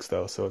cuck bucks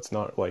though, so it's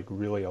not like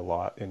really a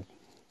lot.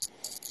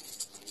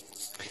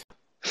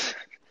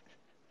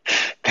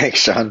 Thanks,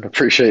 Sean.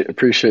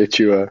 Appreciate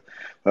you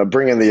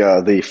bringing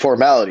the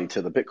formality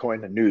to the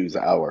Bitcoin News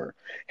Hour.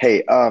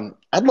 Hey,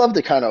 I'd love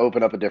to kind of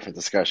open up a different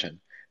discussion.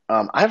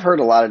 I've heard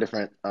a lot of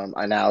different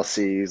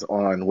analyses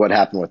on what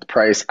happened with the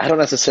price. I don't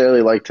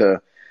necessarily like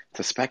to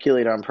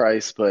speculate on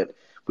price, but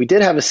we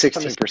did have a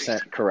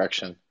 16%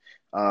 correction.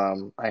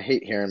 I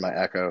hate hearing my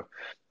echo,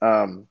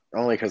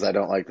 only because I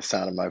don't like the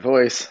sound of my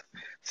voice.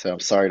 So I'm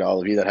sorry to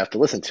all of you that have to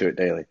listen to it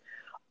daily.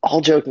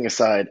 All joking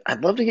aside,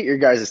 I'd love to get your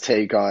guys'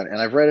 take on,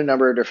 and I've read a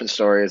number of different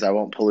stories. I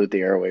won't pollute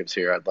the airwaves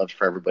here. I'd love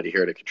for everybody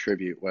here to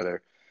contribute,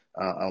 whether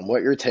on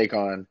what your take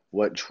on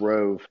what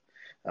drove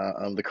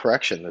the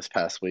correction this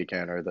past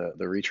weekend, or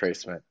the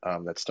retracement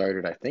that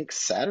started, I think,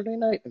 Saturday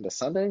night into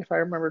Sunday, if I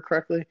remember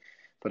correctly.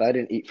 But I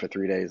didn't eat for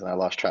 3 days and I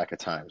lost track of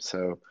time.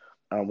 So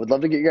would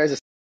love to get you guys.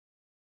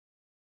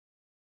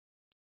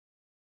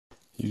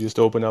 You just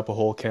opened up a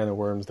whole can of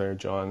worms there,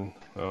 John.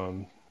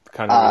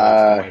 Kind of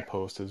relates to my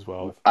post as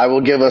well. I will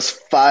give us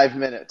 5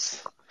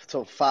 minutes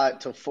till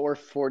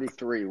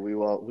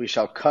 4:43. We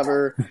shall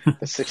cover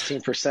the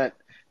 16%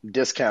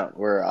 discount,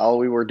 where all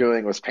we were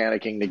doing was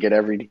panicking to get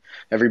every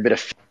bit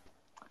of.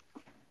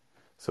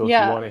 So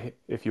Yeah.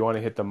 if you want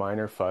to hit the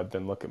minor FUD,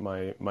 then look at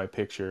my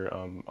picture.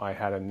 I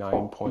had a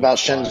 9.5 About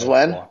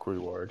Shenzhen block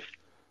reward.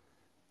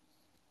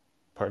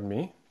 Pardon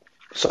me?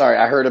 Sorry,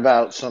 I heard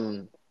about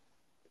some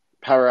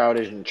power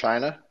outage in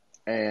China,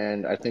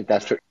 and I think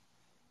that's.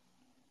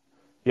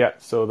 Yeah,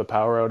 so the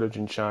power outage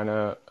in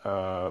China,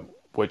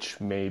 which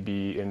may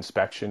be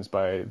inspections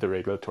by the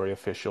regulatory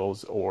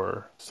officials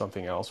or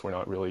something else. We're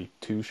not really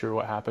too sure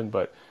what happened,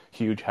 but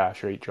huge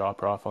hash rate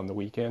drop off on the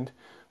weekend,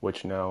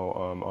 which now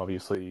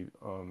obviously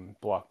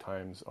block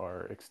times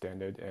are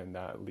extended, and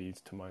that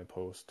leads to my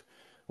post,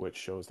 which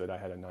shows that I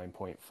had a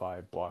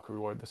 9.5 block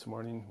reward this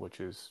morning, which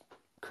is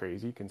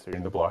crazy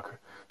considering the block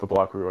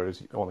reward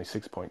is only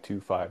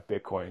 6.25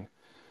 Bitcoin.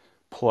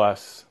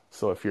 Plus,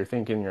 so if you're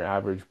thinking your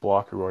average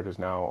block reward is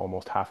now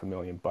almost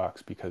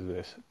 $500,000 because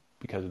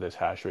of this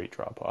hash rate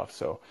drop off.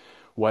 So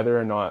whether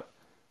or not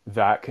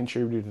that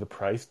contributed to the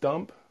price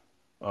dump,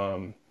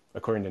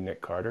 according to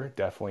Nick Carter,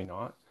 definitely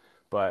not.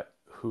 But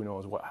who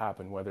knows what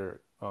happened?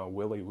 Whether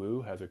Willy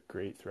Woo has a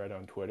great thread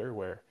on Twitter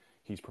where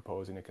he's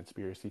proposing a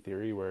conspiracy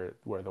theory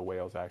where the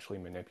whales actually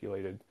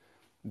manipulated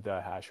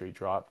the hash rate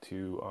drop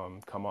to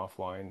come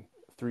offline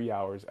 3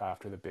 hours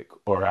after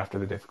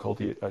the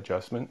difficulty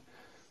adjustment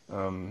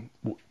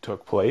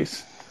took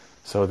place.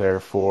 So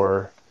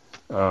therefore,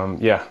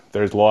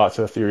 there's lots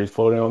of theories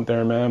floating out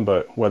there, man,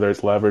 but whether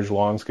it's leverage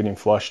longs getting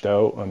flushed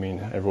out, I mean,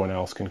 everyone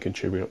else can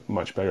contribute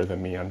much better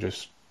than me. I'm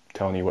just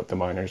telling you what the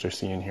miners are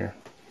seeing here.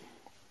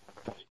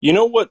 You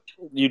know what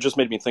you just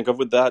made me think of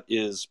with that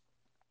is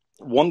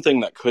one thing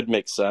that could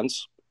make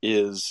sense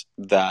is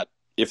that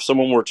if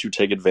someone were to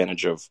take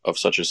advantage of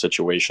such a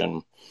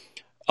situation,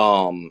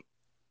 or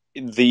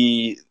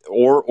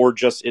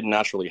just it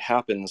naturally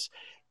happens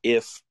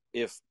if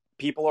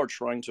people are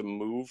trying to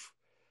move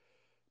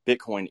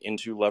Bitcoin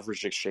into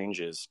leveraged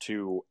exchanges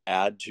to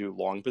add to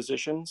long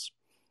positions,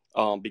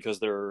 because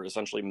they're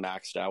essentially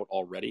maxed out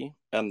already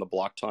and the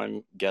block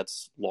time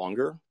gets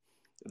longer,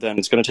 then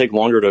it's going to take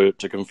longer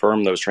to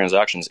confirm those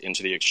transactions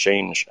into the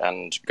exchange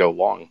and go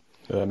long.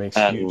 That makes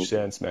huge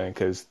sense, man,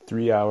 because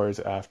 3 hours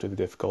after the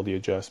difficulty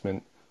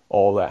adjustment,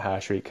 all that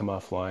hash rate come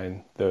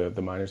offline,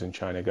 the miners in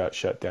China got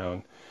shut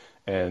down,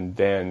 and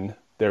then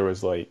there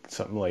was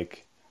something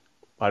like,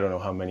 I don't know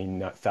how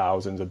many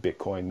thousands of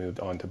Bitcoin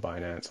moved onto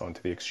Binance,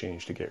 onto the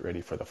exchange to get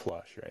ready for the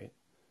flush, right?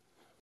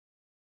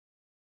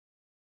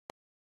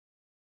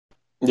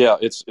 Yeah,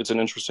 it's an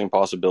interesting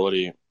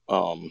possibility.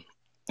 And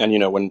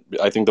when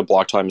I think the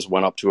block times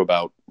went up to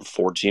about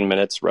 14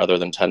 minutes rather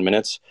than 10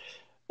 minutes,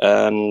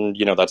 and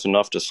that's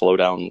enough to slow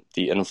down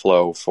the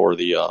inflow for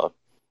the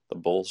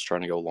bulls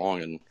trying to go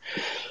long and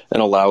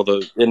allow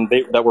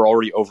that were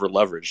already over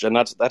leveraged, and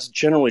that's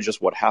generally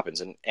just what happens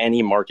in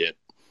any market.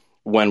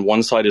 When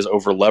one side is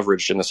over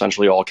leveraged and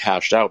essentially all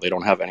cashed out, they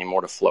don't have any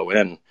more to flow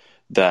in.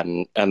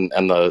 Then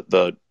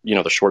the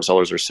short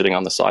sellers are sitting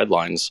on the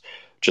sidelines,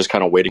 just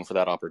kind of waiting for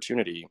that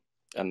opportunity,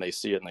 and they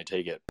see it and they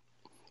take it,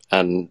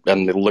 and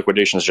the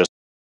liquidation is just.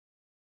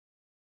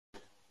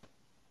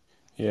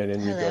 Yeah, and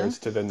in regards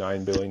to the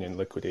 9 billion in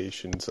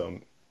liquidations,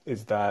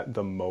 is that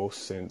the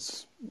most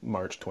since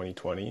March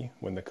 2020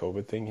 when the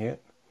COVID thing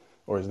hit,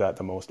 or is that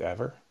the most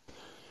ever?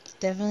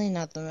 Definitely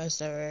not the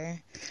most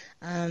ever.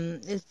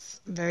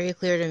 It's very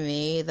clear to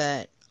me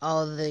that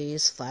all of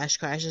these flash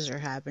crashes are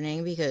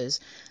happening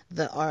because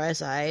the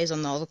RSIs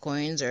on all the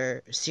coins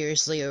are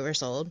seriously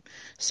oversold.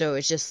 So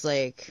it's just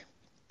like,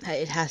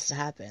 it has to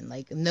happen.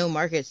 Like, no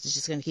markets is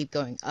just going to keep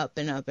going up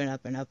and up and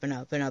up and up and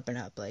up and up and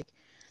up. Like,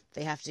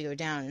 they have to go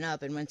down and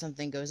up. And when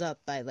something goes up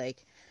by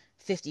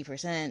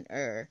 50%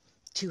 or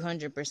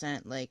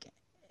 200%,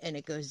 and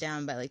it goes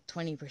down by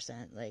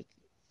 20%,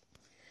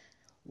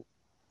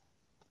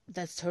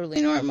 that's totally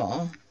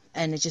normal,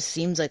 and it just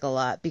seems like a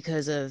lot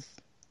because of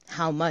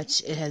how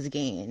much it has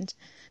gained.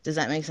 Does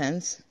that make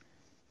sense?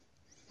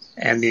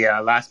 And the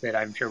last bit,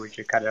 I'm sure we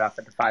should cut it off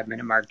at the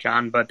 5-minute mark,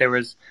 John, but there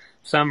was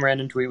some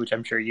random tweet, which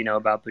I'm sure you know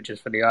about, but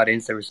just for the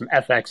audience, there was some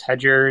FX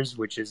hedgers,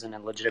 which isn't a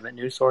legitimate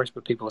news source,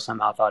 but people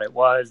somehow thought it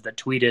was, that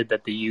tweeted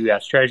that the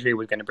U.S. Treasury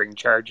was going to bring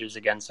charges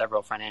against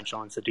several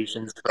financial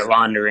institutions for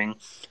laundering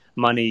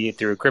money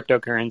through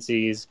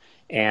cryptocurrencies.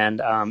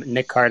 And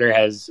Nick Carter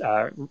has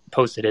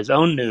posted his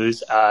own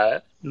news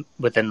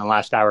within the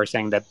last hour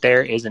saying that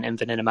there is an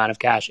infinite amount of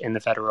cash in the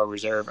Federal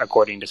Reserve,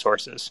 according to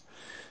sources.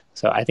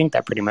 So I think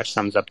that pretty much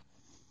sums up.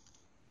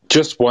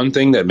 Just one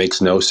thing that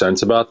makes no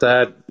sense about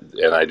that,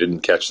 and I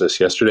didn't catch this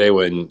yesterday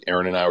when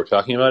Aaron and I were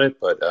talking about it,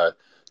 but the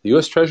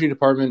U.S. Treasury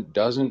Department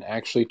doesn't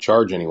actually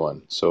charge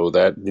anyone. So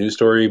that news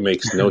story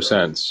makes no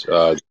sense.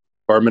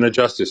 Department of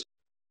Justice.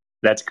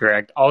 That's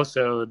correct.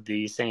 Also,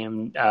 the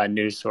same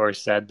news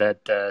source said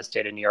that the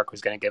state of New York was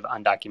going to give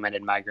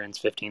undocumented migrants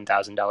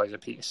 $15,000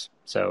 apiece.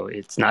 So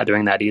it's not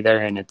doing that either,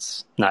 and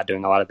it's not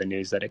doing a lot of the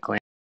news that it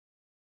claims.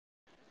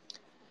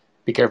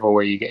 Be careful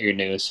where you get your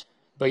news.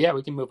 But yeah,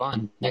 we can move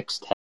on.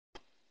 Next.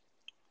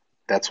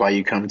 That's why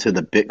you come to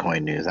the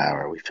Bitcoin News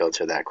Hour. We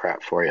filter that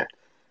crap for you.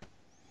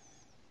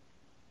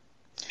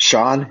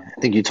 Sean,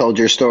 I think you told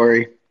your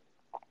story.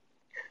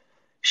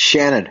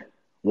 Shannon,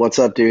 what's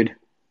up, dude?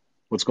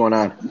 What's going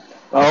on?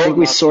 I think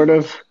we sort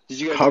of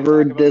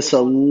covered this a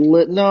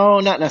little.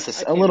 No, not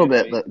necessarily. A little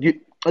bit, but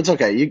it's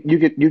okay.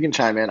 You can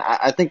chime in.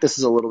 I think this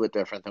is a little bit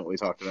different than what we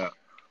talked about.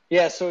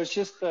 Yeah, so it's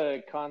just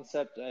the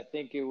concept. I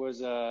think it was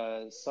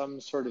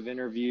some sort of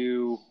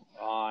interview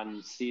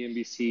on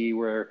CNBC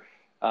where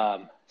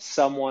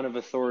someone of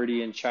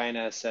authority in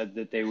China said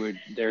that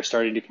they're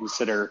starting to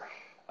consider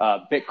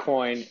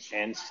Bitcoin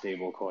and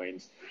stable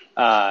coins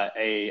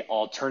a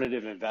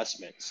alternative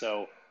investment.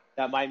 So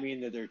that might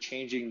mean that they're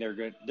changing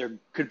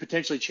could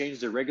potentially change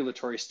their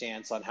regulatory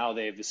stance on how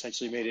they've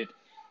essentially made it.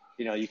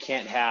 You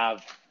can't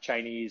have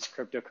Chinese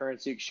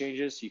cryptocurrency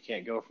exchanges. You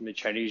can't go from the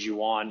Chinese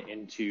yuan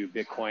into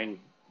Bitcoin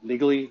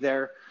legally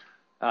there.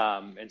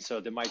 And so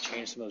they might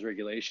change some of those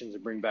regulations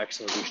and bring back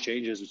some of those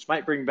changes, which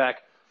might bring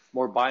back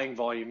more buying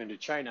volume into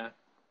China.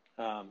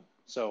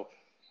 So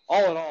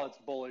all in all, it's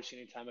bullish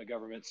anytime a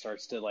government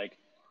starts to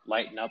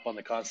lighten up on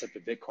the concept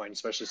of Bitcoin,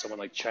 especially someone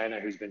like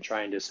China who's been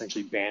trying to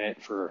essentially ban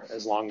it for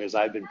as long as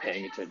I've been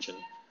paying attention.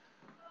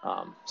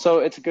 So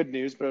it's good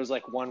news, but it was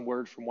like one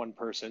word from one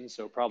person,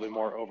 so probably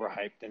more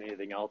overhyped than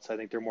anything else. I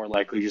think they're more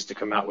likely just to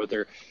come out with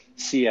their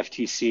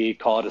CFTC,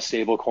 call it a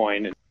stable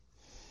coin. And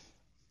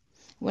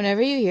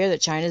Whenever you hear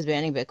that China's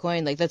banning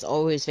Bitcoin, that's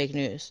always fake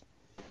news.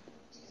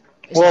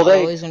 It's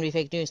always going to be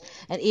fake news.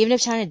 And even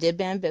if China did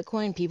ban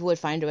Bitcoin, people would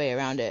find a way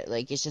around it.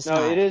 It's just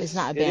it's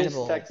not a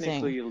bannable thing. It is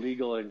technically thing.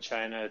 illegal in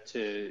China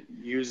to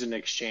use an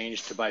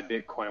exchange to buy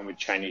Bitcoin with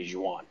Chinese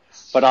yuan.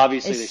 But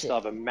obviously they still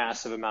have a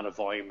massive amount of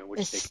volume in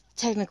which it's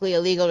technically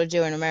illegal to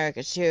do in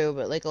America too,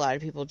 but a lot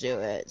of people do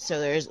it. So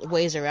there's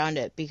ways around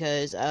it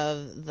because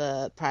of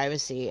the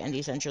privacy and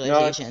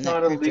decentralization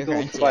that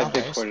cryptocurrency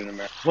offers. Bitcoin in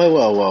America.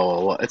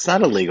 Whoa. It's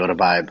not illegal to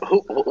buy.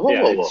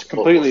 It's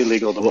completely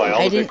illegal to buy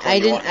all the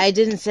Bitcoin you want.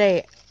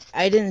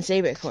 I didn't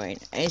say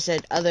Bitcoin. I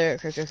said other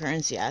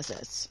cryptocurrency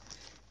assets.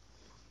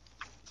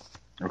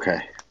 Okay.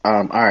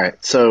 All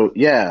right. So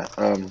yeah.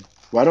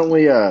 Why don't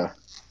we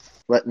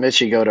let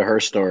Mishy go to her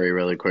story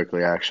really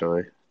quickly?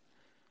 Actually,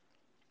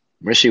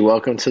 Mishy,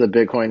 welcome to the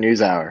Bitcoin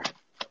News Hour.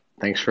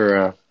 Thanks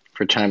for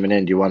chiming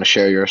in. Do you want to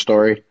share your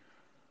story?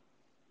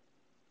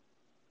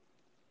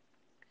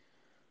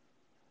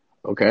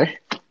 Okay.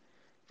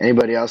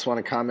 Anybody else want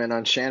to comment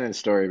on Shannon's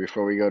story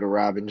before we go to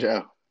Rob and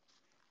Joe?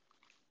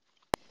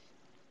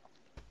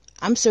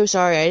 I'm so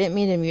sorry. I didn't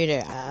mean to mute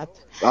it up.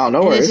 Oh,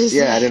 no worries.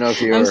 I didn't know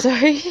if you were. I'm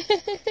sorry.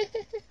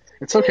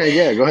 It's okay.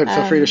 Yeah, go ahead.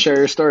 Feel free to share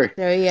your story.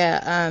 So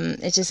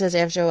it just says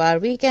after a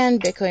wild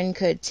weekend, Bitcoin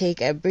could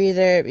take a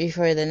breather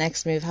before the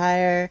next move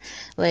higher.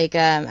 I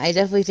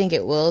definitely think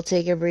it will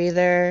take a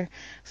breather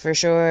for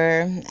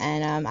sure.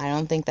 And I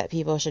don't think that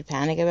people should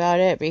panic about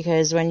it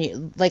because when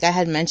you, I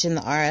had mentioned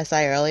the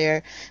RSI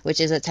earlier,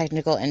 which is a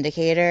technical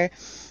indicator.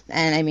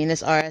 And I mean,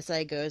 this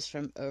RSI goes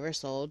from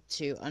oversold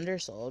to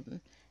undersold.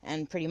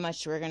 And pretty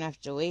much we're going to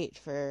have to wait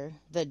for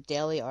the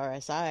daily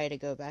RSI to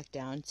go back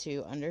down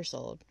to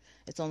undersold.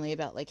 It's only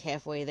about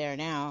halfway there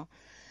now.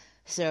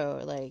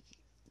 So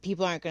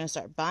people aren't going to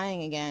start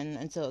buying again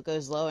until it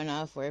goes low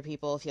enough where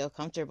people feel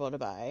comfortable to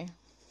buy.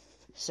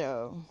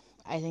 So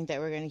I think that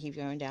we're going to keep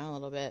going down a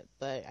little bit,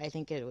 but I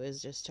think it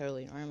was just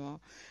totally normal.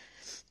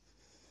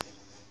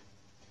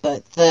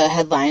 But the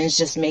headlines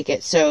just make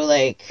it so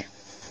they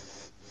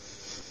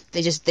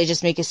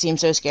just make it seem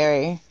so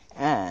scary,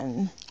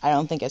 and I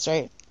don't think it's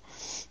right.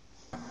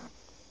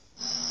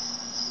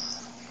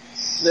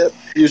 Yep,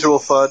 usual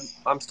FUD.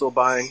 I'm still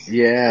buying.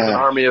 Yeah. There's an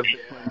army of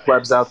Bitcoin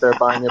plebs out there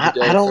buying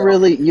every day. I don't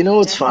really,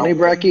 what's funny,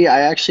 Brecky?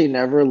 I actually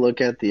never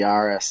look at the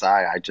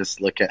RSI. I just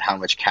look at how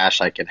much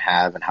cash I can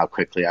have and how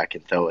quickly I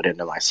can throw it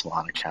into my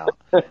Swan account.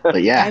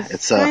 But yeah,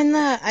 it's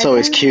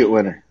always cute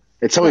when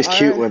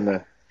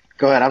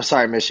go ahead. I'm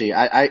sorry, Mishy.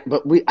 I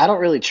don't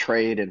really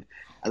trade, and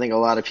I think a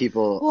lot of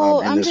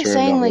people in this room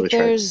don't really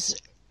trade.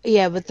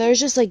 Yeah, but there's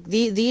just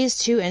these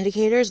two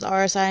indicators, the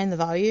RSI and the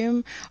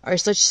volume, are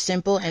such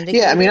simple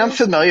indicators. Yeah, I mean, I'm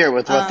familiar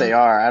with what they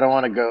are. I don't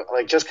want to go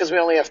just because we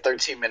only have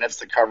 13 minutes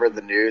to cover the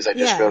news. I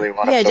just really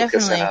want to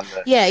focus in on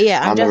the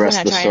I'm the rest definitely not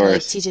of the trying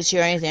stories. to teach it to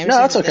you or anything. I'm no,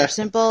 just that's okay. They're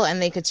simple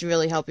and they could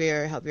really help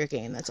your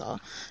game. That's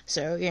all.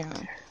 So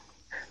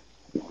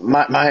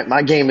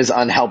My game is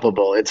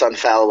unhelpable. It's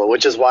unfallible,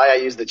 which is why I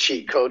use the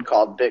cheat code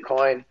called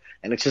Bitcoin,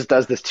 and it just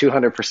does this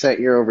 200%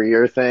 year over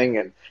year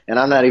thing. And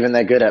I'm not even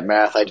that good at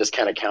math. I just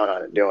kind of count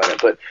on it doing it.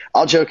 But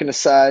all joking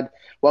aside,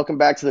 Welcome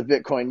back to the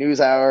Bitcoin News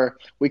Hour.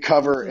 We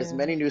cover Thank as you.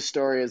 many news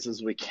stories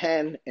as we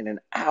can in an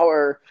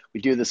hour.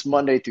 We do this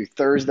Monday through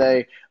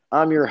Thursday.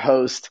 I'm your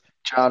host,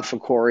 John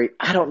Fakori.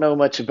 I don't know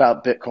much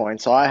about Bitcoin,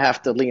 so I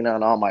have to lean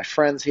on all my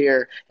friends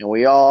here, and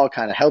we all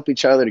kind of help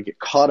each other to get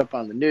caught up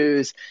on the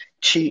news,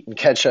 cheat and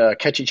catch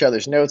each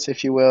other's notes,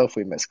 if you will, if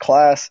we miss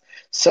class.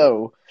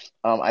 So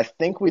I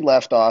think we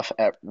left off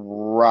at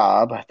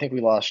Rob. I think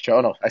we lost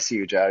Joe. No, I see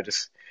you, Joe.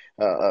 Just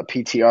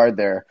PTR'd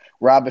there.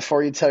 Rob,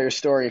 before you tell your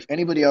story, if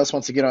anybody else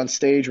wants to get on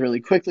stage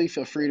really quickly,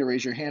 feel free to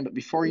raise your hand. But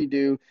before you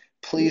do,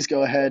 please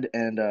go ahead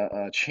and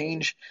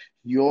change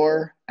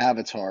your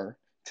avatar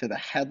to the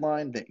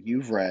headline that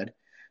you've read.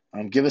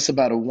 Give us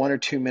about a 1 or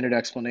 2 minute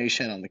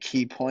explanation on the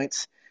key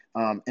points.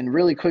 And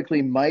really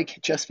quickly, Mike,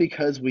 just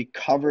because we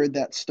covered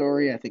that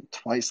story, I think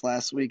twice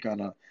last week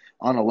on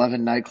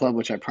 11 Nightclub,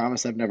 which I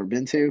promise I've never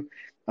been to,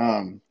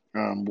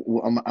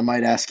 I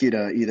might ask you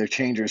to either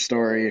change your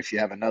story if you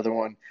have another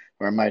one,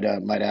 or I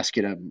might ask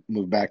you to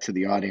move back to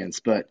the audience.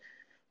 But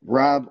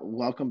Rob,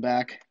 welcome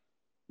back.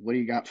 What do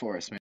you got for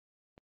us, man?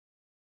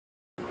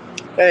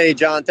 Hey,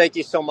 John, thank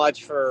you so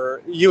much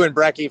for you and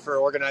Brecky for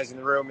organizing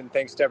the room, and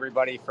thanks to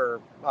everybody for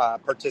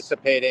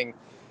participating.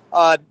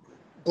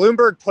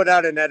 Bloomberg put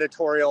out an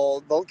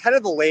editorial, kind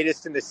of the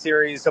latest in the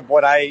series of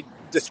what I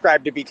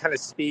described to be kind of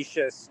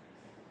specious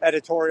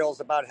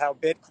editorials about how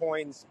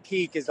Bitcoin's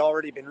peak has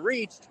already been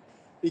reached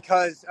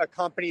because a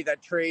company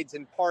that trades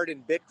in part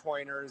in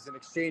Bitcoin or is an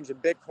exchange in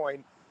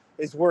Bitcoin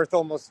is worth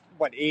almost,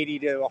 80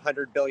 to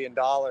 $100 billion.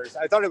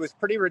 I thought it was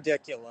pretty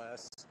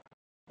ridiculous.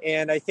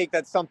 And I think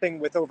that's something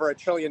with over $1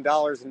 trillion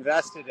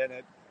invested in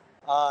it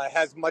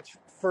has much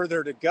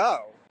further to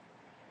go.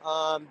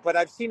 But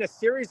I've seen a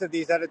series of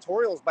these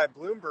editorials by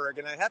Bloomberg,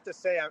 and I have to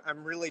say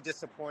I'm really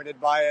disappointed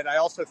by it. I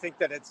also think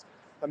that it's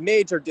a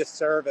major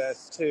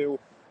disservice to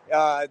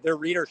their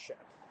readership,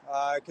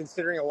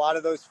 considering a lot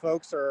of those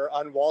folks are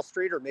on Wall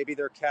Street or maybe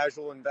they're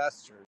casual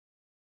investors.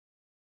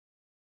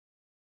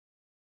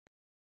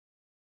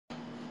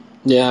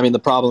 Yeah, I mean, the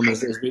problem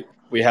is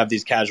we have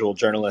these casual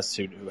journalists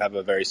who have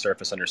a very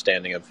surface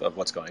understanding of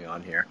what's going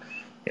on here.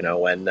 You know,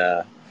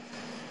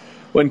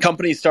 when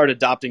companies start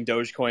adopting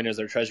Dogecoin as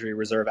their treasury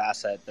reserve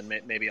asset, then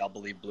maybe I'll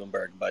believe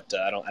Bloomberg, but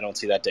I don't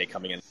see that day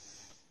coming in.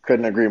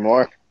 Couldn't agree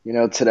more. You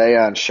know, today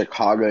on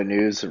Chicago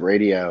News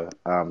Radio,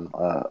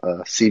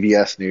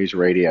 CBS News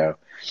Radio,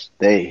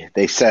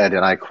 they said,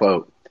 and I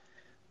quote,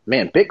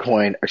 "Man,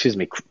 Bitcoin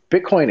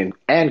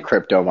and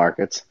crypto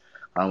markets,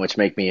 which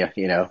make me,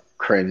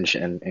 cringe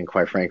and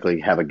quite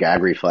frankly have a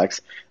gag reflex.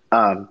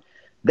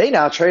 They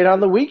now trade on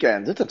the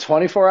weekends. It's a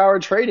 24-hour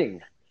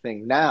trading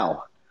thing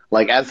now,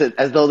 like as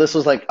though this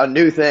was like a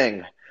new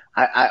thing.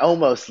 I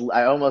almost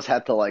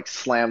had to like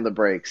slam the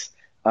brakes.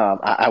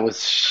 I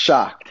was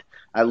shocked.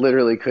 I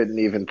literally couldn't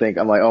even think.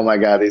 I'm like, oh my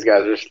God, these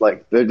guys are just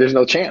like, there's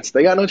no chance.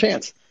 They got no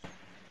chance.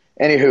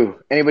 Anywho,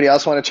 anybody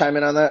else want to chime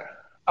in on that?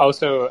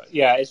 Also,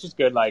 yeah, it's just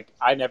good. Like,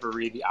 I never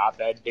read the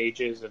op-ed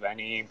pages of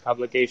any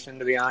publication,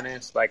 to be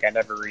honest. Like, I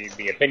never read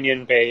the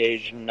opinion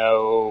page,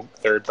 no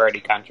third-party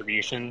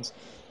contributions.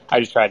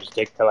 I just try to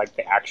stick to, like,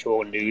 the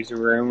actual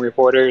newsroom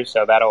reporters,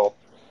 so that'll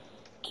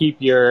keep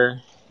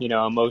your,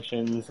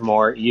 emotions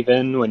more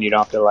even when you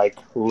don't have to, like,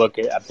 look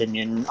at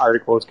opinion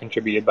articles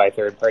contributed by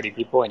third-party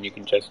people, and you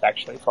can just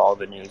actually follow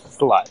the news. It's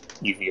a lot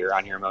easier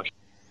on your emotions.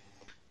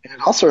 And it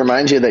also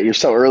reminds you that you're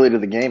so early to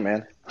the game,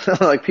 man.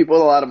 Like, people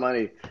with a lot of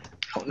money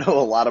don't know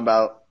a lot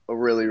about a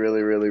really,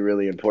 really, really,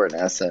 really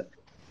important asset.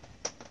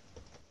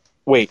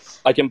 Wait,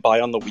 I can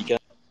buy on the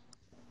weekend?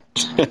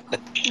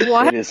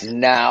 It is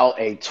now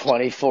a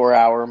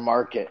 24-hour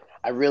market.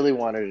 I really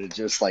wanted to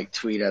just like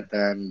tweet at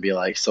them and be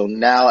like, so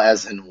now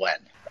as in when?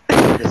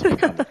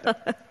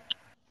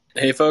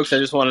 Hey, folks, I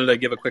just wanted to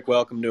give a quick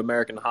welcome to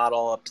American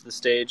Hodl up to the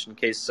stage in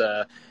case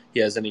he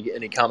has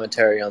any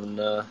commentary on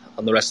the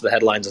rest of the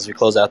headlines as we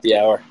close out the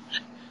hour.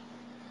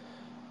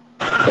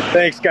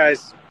 Thanks,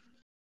 guys.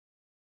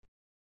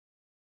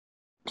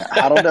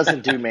 Hodl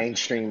doesn't do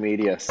mainstream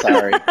media.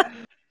 Sorry.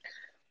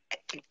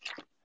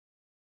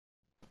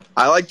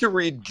 I like to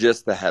read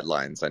just the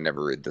headlines. I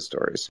never read the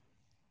stories.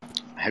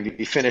 Have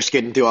you finished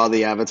getting through all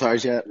the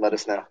avatars yet? Let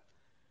us know.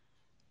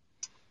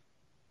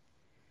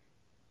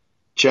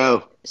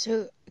 Joe.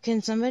 So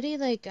can somebody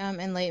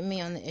enlighten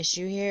me on the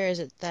issue here? Is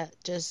it that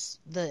just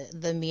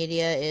the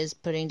media is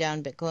putting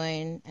down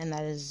Bitcoin and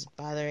that is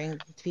bothering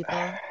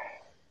people?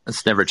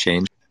 It's never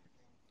changed.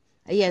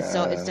 Yeah,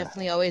 so it's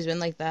definitely always been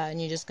like that,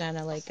 and you just kind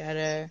of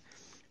gotta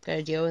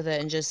deal with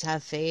it and just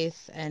have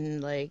faith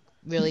and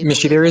really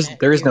Mishy, believe in it.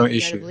 there is no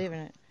You gotta issue. believe in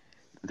it.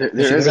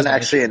 There isn't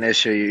actually an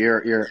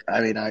issue.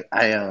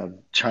 I am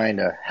trying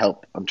to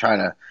help. I'm trying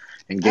to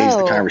engage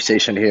the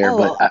conversation here,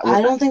 but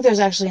I don't think there's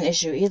actually an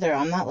issue either.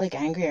 I'm not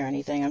angry or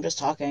anything. I'm just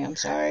talking. I'm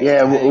sorry.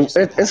 Yeah, I'm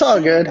it's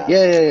all good. about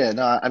Yeah.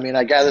 No, I mean,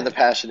 I gather the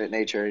passionate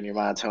nature in your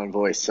monotone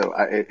voice, so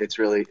it's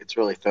really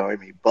throwing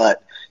me.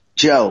 But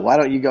Joe, why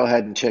don't you go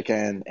ahead and check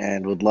in,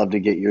 and would love to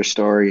get your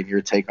story and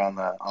your take on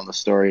the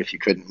story if you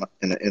couldn't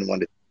in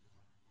one.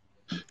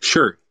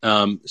 Sure.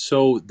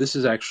 So this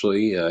is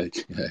actually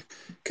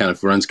kind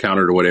of runs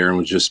counter to what Aaron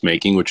was just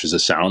making, which is a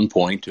sound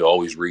point to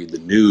always read the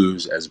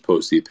news as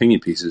opposed to the opinion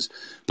pieces.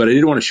 But I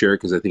did want to share it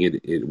because I think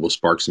it will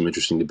spark some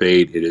interesting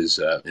debate. It is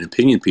an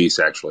opinion piece,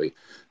 actually,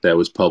 that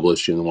was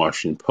published in the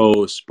Washington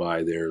Post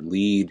by their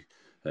lead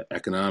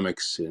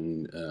economics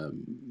and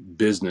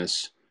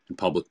business and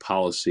public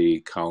policy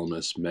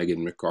columnist,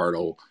 Megan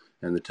McArdle.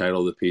 And the title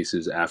of the piece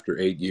is "After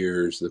 8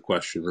 years, the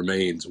question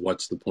remains,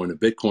 what's the point of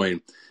Bitcoin?"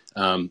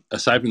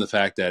 Aside from the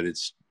fact that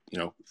it's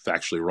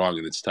factually wrong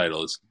in its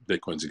title,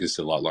 Bitcoin's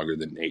existed a lot longer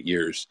than 8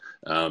 years.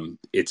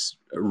 It's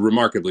a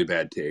remarkably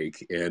bad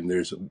take, and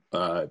it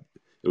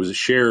was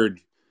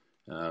shared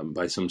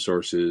by some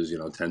sources,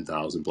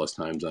 10,000 plus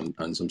times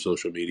on some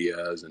social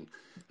medias. And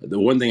the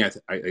one thing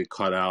I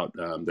caught out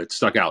that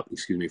stuck out,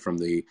 from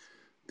the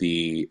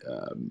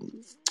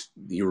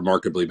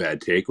remarkably bad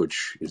take,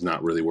 which is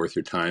not really worth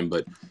your time,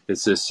 but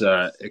it's this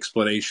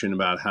explanation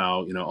about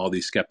how all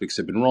these skeptics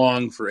have been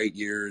wrong for 8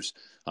 years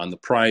on the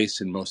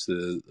price, and most of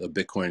the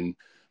Bitcoin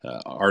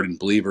ardent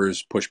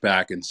believers push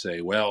back and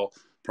say, well,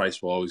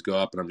 price will always go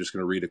up. And I'm just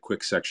going to read a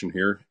quick section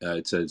here.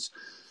 It says,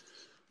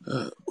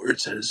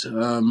 most of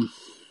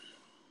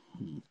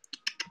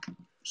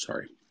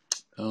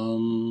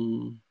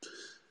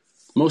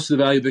the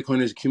value of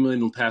Bitcoin has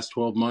accumulated in the past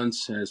 12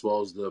 months, as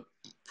well as the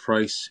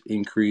price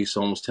increase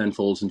almost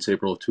tenfold since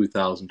April of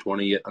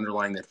 2020. Yet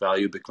underlying that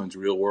value, Bitcoin's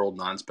real-world,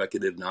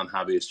 non-speculative,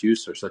 non-hobbyist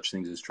use are such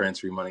things as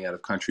transferring money out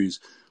of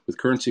countries with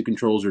currency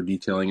controls or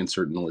detailing in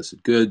certain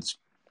illicit goods.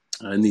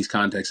 In these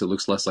contexts, it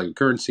looks less like a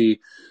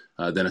currency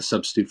than a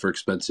substitute for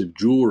expensive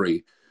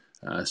jewelry,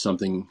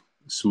 something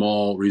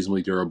small,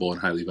 reasonably durable, and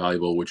highly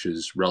valuable, which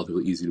is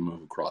relatively easy to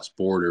move across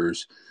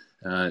borders.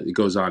 It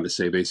goes on to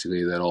say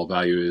basically that all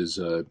value is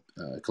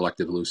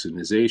collective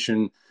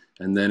hallucination.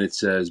 And then it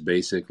says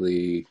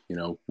basically,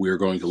 we're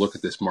going to look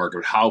at this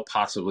market. How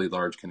possibly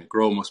large can it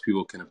grow? Most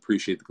people can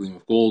appreciate the gleam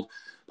of gold.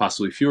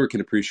 Possibly fewer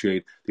can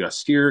appreciate the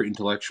austere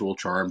intellectual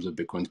charms of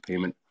Bitcoin's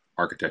payment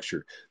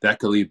architecture. That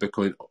could leave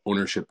Bitcoin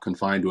ownership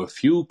confined to a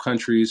few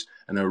countries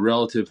and a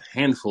relative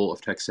handful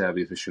of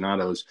tech-savvy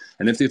aficionados.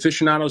 And if the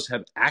aficionados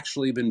have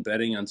actually been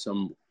betting on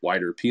some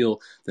wider appeal,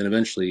 then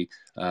eventually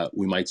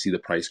we might see the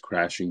price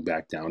crashing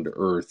back down to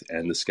earth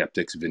and the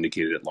skeptics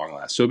vindicated at long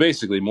last. So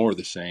basically more of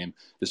the same.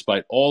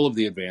 Despite all of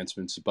the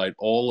advancements, despite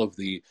all of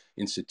the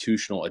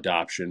institutional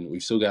adoption,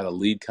 we've still got a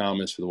lead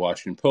columnist for the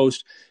Washington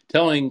Post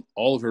telling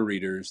all of her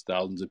readers,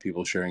 thousands of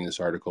people sharing this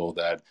article,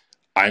 that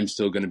I'm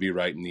still going to be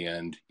right in the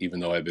end,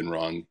 even though I've been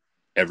wrong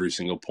every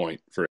single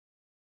point for.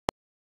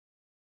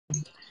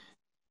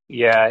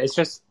 Yeah, it's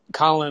just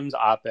columns,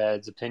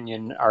 op-eds,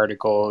 opinion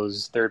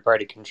articles,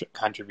 third-party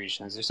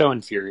contributions. They're so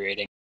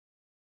infuriating.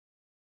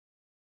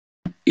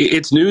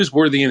 It's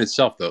newsworthy in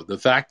itself, though. The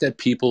fact that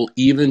people,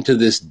 even to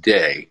this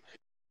day,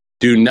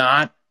 do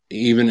not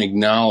even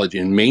acknowledge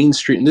in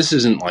mainstream. This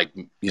isn't like,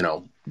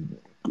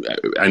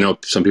 I know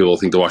some people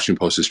think the Washington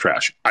Post is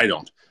trash. I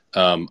don't.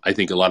 I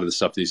think a lot of the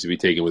stuff needs to be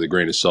taken with a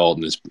grain of salt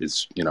and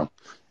is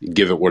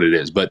give it what it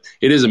is. But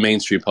it is a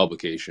mainstream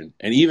publication.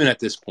 And even at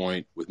this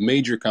point, with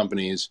major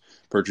companies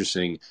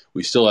purchasing,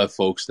 we still have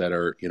folks that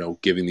are,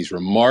 giving these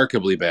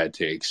remarkably bad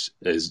takes.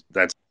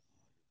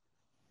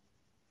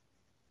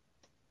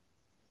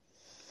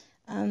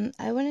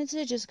 I wanted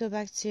to just go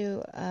back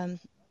to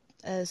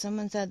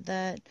someone said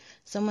that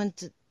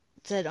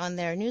said on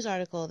their news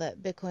article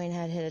that Bitcoin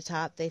had hit a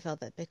top. They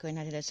felt that Bitcoin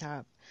had hit a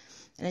top.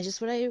 And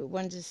what I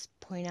wanted to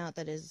point out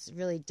that is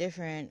really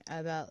different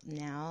about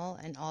now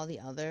and all the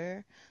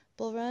other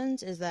bull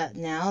runs is that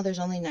now there's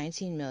only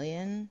 19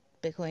 million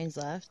Bitcoins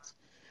left.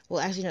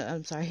 Well, actually, no,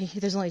 I'm sorry.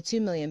 There's only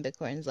 2 million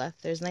Bitcoins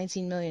left. There's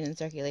 19 million in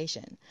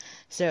circulation.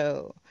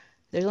 So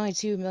there's only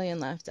 2 million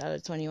left out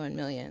of 21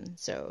 million.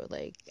 So,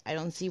 I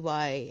don't see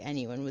why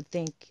anyone would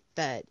think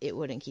that it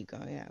wouldn't keep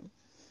going up.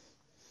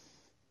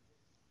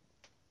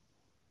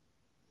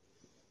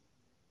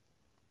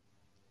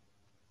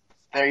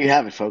 There you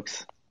have it,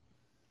 folks.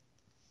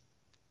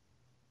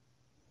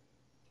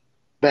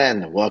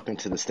 Ben, welcome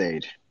to the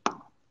stage.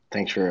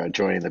 Thanks for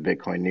joining the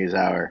Bitcoin News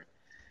Hour.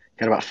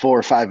 Got about 4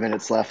 or 5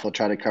 minutes left. We'll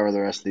try to cover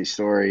the rest of these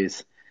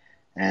stories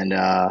and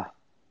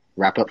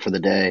wrap up for the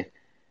day.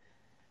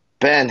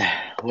 Ben,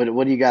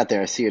 what do you got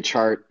there? I see a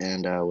chart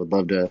and would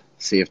love to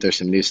see if there's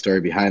some news story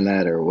behind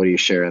that, or what are you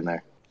sharing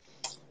there?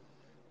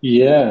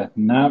 Yeah,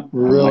 not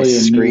really. My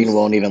screen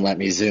won't even let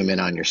me zoom in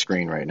on your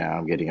screen right now.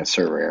 I'm getting a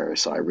server error,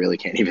 so I really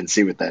can't even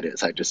see what that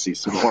is. I just see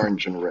some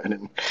orange and red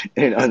in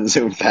an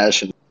unzoomed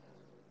fashion.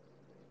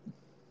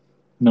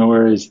 No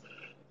worries.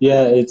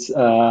 Yeah, it's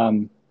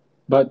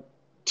but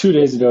 2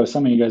 days ago,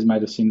 some of you guys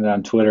might have seen it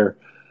on Twitter.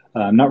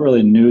 Not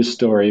really a news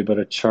story, but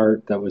a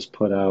chart that was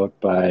put out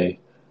by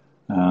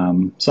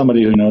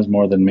somebody who knows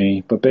more than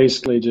me, but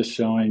basically just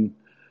showing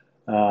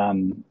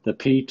the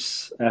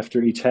peaks after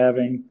each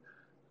halving,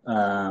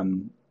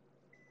 the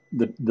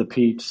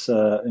peaks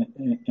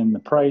in the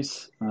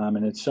price,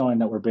 and it's showing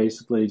that we're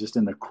basically just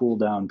in the cool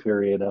down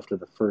period after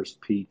the first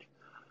peak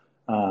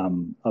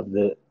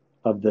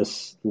of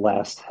this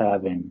last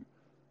halving.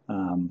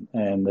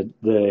 And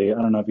the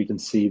I don't know if you can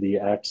see the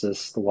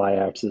axis, the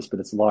y-axis, but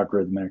it's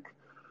logarithmic.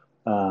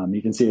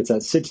 You can see it's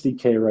at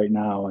 60K right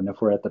now, and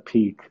if we're at the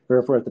peak, or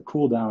if we're at the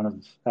cool down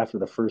of after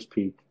the first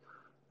peak,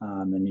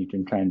 then you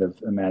can kind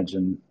of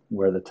imagine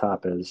where the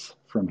top is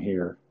from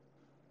here.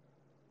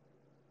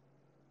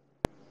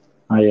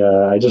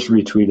 I just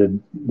retweeted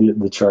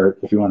the chart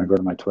if you want to go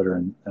to my Twitter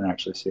and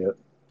actually see it.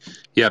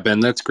 Yeah,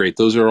 Ben, that's great.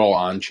 Those are all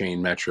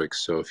on-chain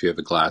metrics. So if you have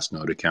a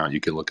Glassnode account, you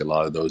can look at a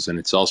lot of those. And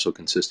it's also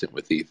consistent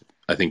with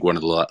I think one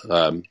of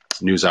the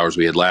news hours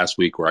we had last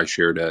week where I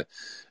shared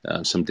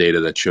some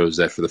data that shows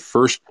that for the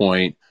first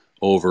point,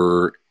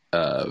 over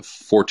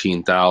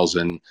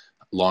 14,000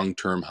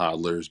 long-term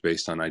hodlers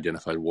based on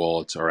identified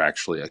wallets are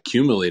actually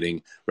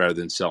accumulating rather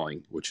than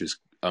selling, which is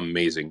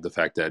amazing. The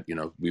fact that,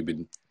 we've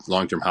been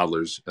long-term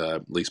hodlers,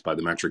 at least by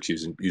the metrics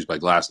used by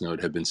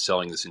Glassnode, have been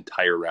selling this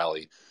entire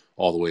rally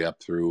all the way up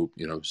through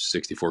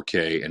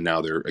 64K, and now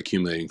they're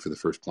accumulating for the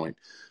first point.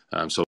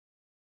 So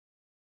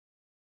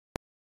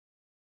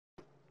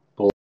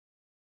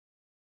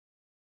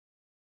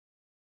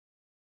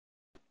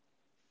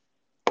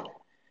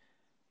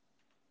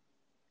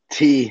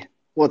T,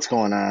 what's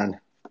going on?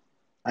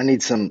 I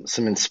need some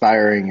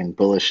inspiring and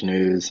bullish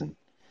news, and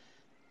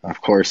of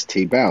course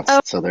T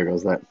bounced. So there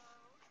goes that.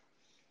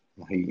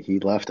 He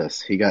left us.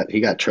 He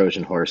got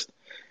Trojan horsed.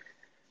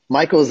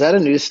 Michael, is that a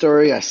news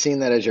story? I've seen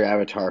that as your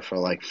avatar for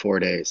like 4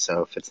 days.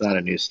 So if it's not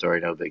a news story,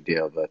 no big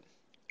deal. But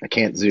I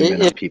can't zoom in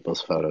on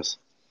people's photos.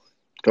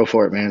 Go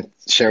for it, man.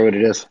 Share what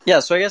it is. Yeah,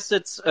 so I guess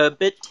it's a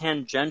bit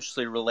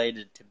tangentially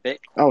related to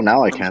Bitcoin. Oh,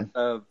 now I can.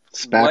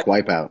 SPAC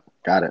wipeout.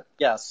 Got it.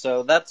 Yeah,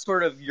 so that's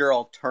sort of your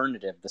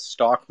alternative, the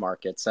stock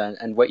markets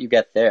and what you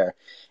get there.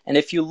 And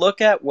if you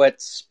look at what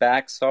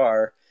SPACs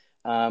are,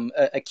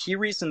 a key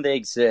reason they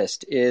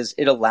exist is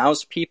it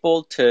allows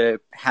people to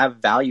have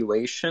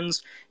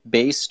valuations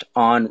based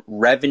on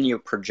revenue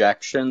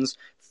projections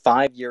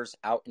 5 years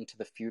out into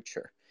the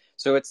future.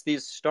 So it's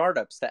these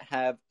startups that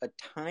have a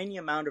tiny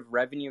amount of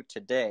revenue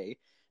today,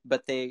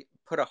 but they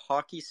put a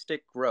hockey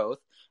stick growth,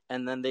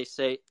 and then they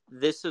say,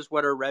 this is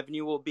what our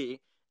revenue will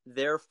be,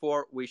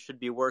 therefore we should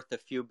be worth a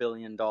few $1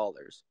 billion.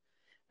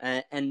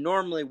 And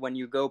normally when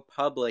you go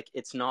public,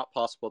 it's not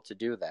possible to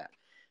do that.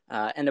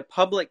 And a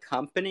public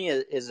company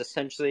is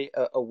essentially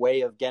a way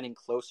of getting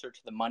closer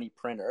to the money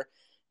printer,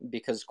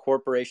 because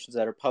corporations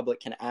that are public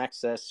can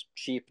access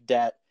cheap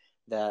debt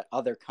that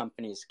other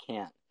companies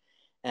can't.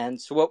 And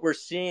so what we're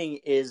seeing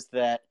is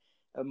that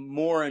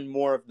more and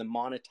more of the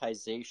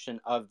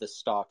monetization of the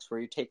stocks, where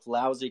you take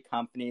lousy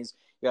companies,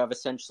 you have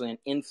essentially an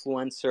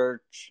influencer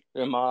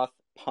moth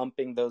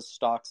pumping those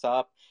stocks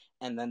up,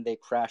 and then they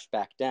crash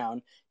back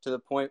down to the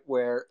point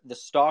where the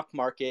stock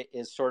market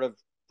is sort of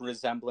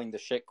resembling the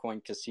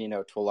shitcoin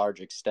casino to a large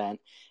extent,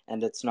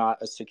 and it's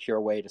not a secure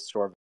way to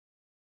store.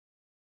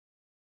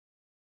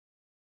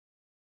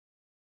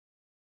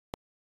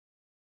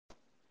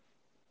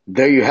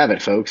 There you have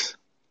it, folks.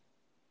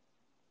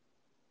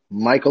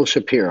 Michael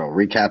Shapiro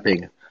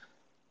recapping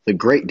the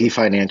great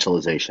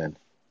definancialization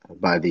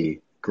by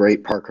the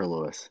great Parker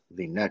Lewis,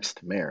 the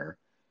next mayor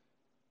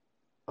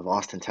of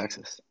Austin,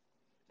 Texas,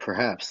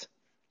 perhaps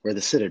where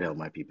the Citadel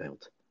might be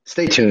built.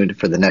 Stay tuned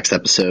for the next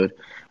episode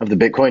of the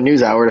Bitcoin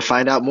News Hour to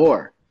find out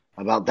more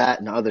about that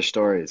and other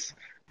stories.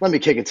 Let me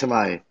kick it to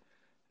my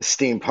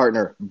esteemed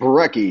partner,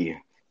 Brecky,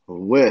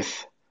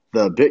 with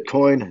the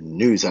Bitcoin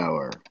News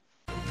Hour.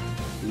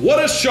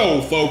 What a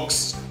show,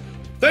 folks!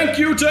 Thank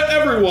you to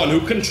everyone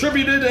who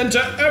contributed and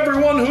to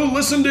everyone who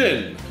listened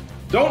in.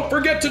 Don't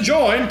forget to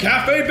join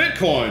Cafe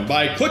Bitcoin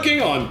by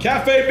clicking on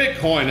Cafe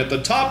Bitcoin at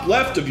the top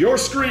left of your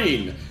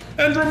screen.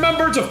 And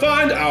remember to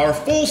find our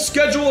full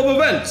schedule of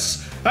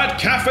events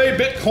at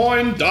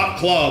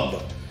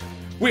cafebitcoin.club.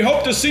 We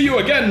hope to see you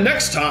again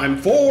next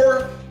time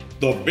for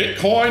the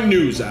Bitcoin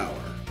News Hour.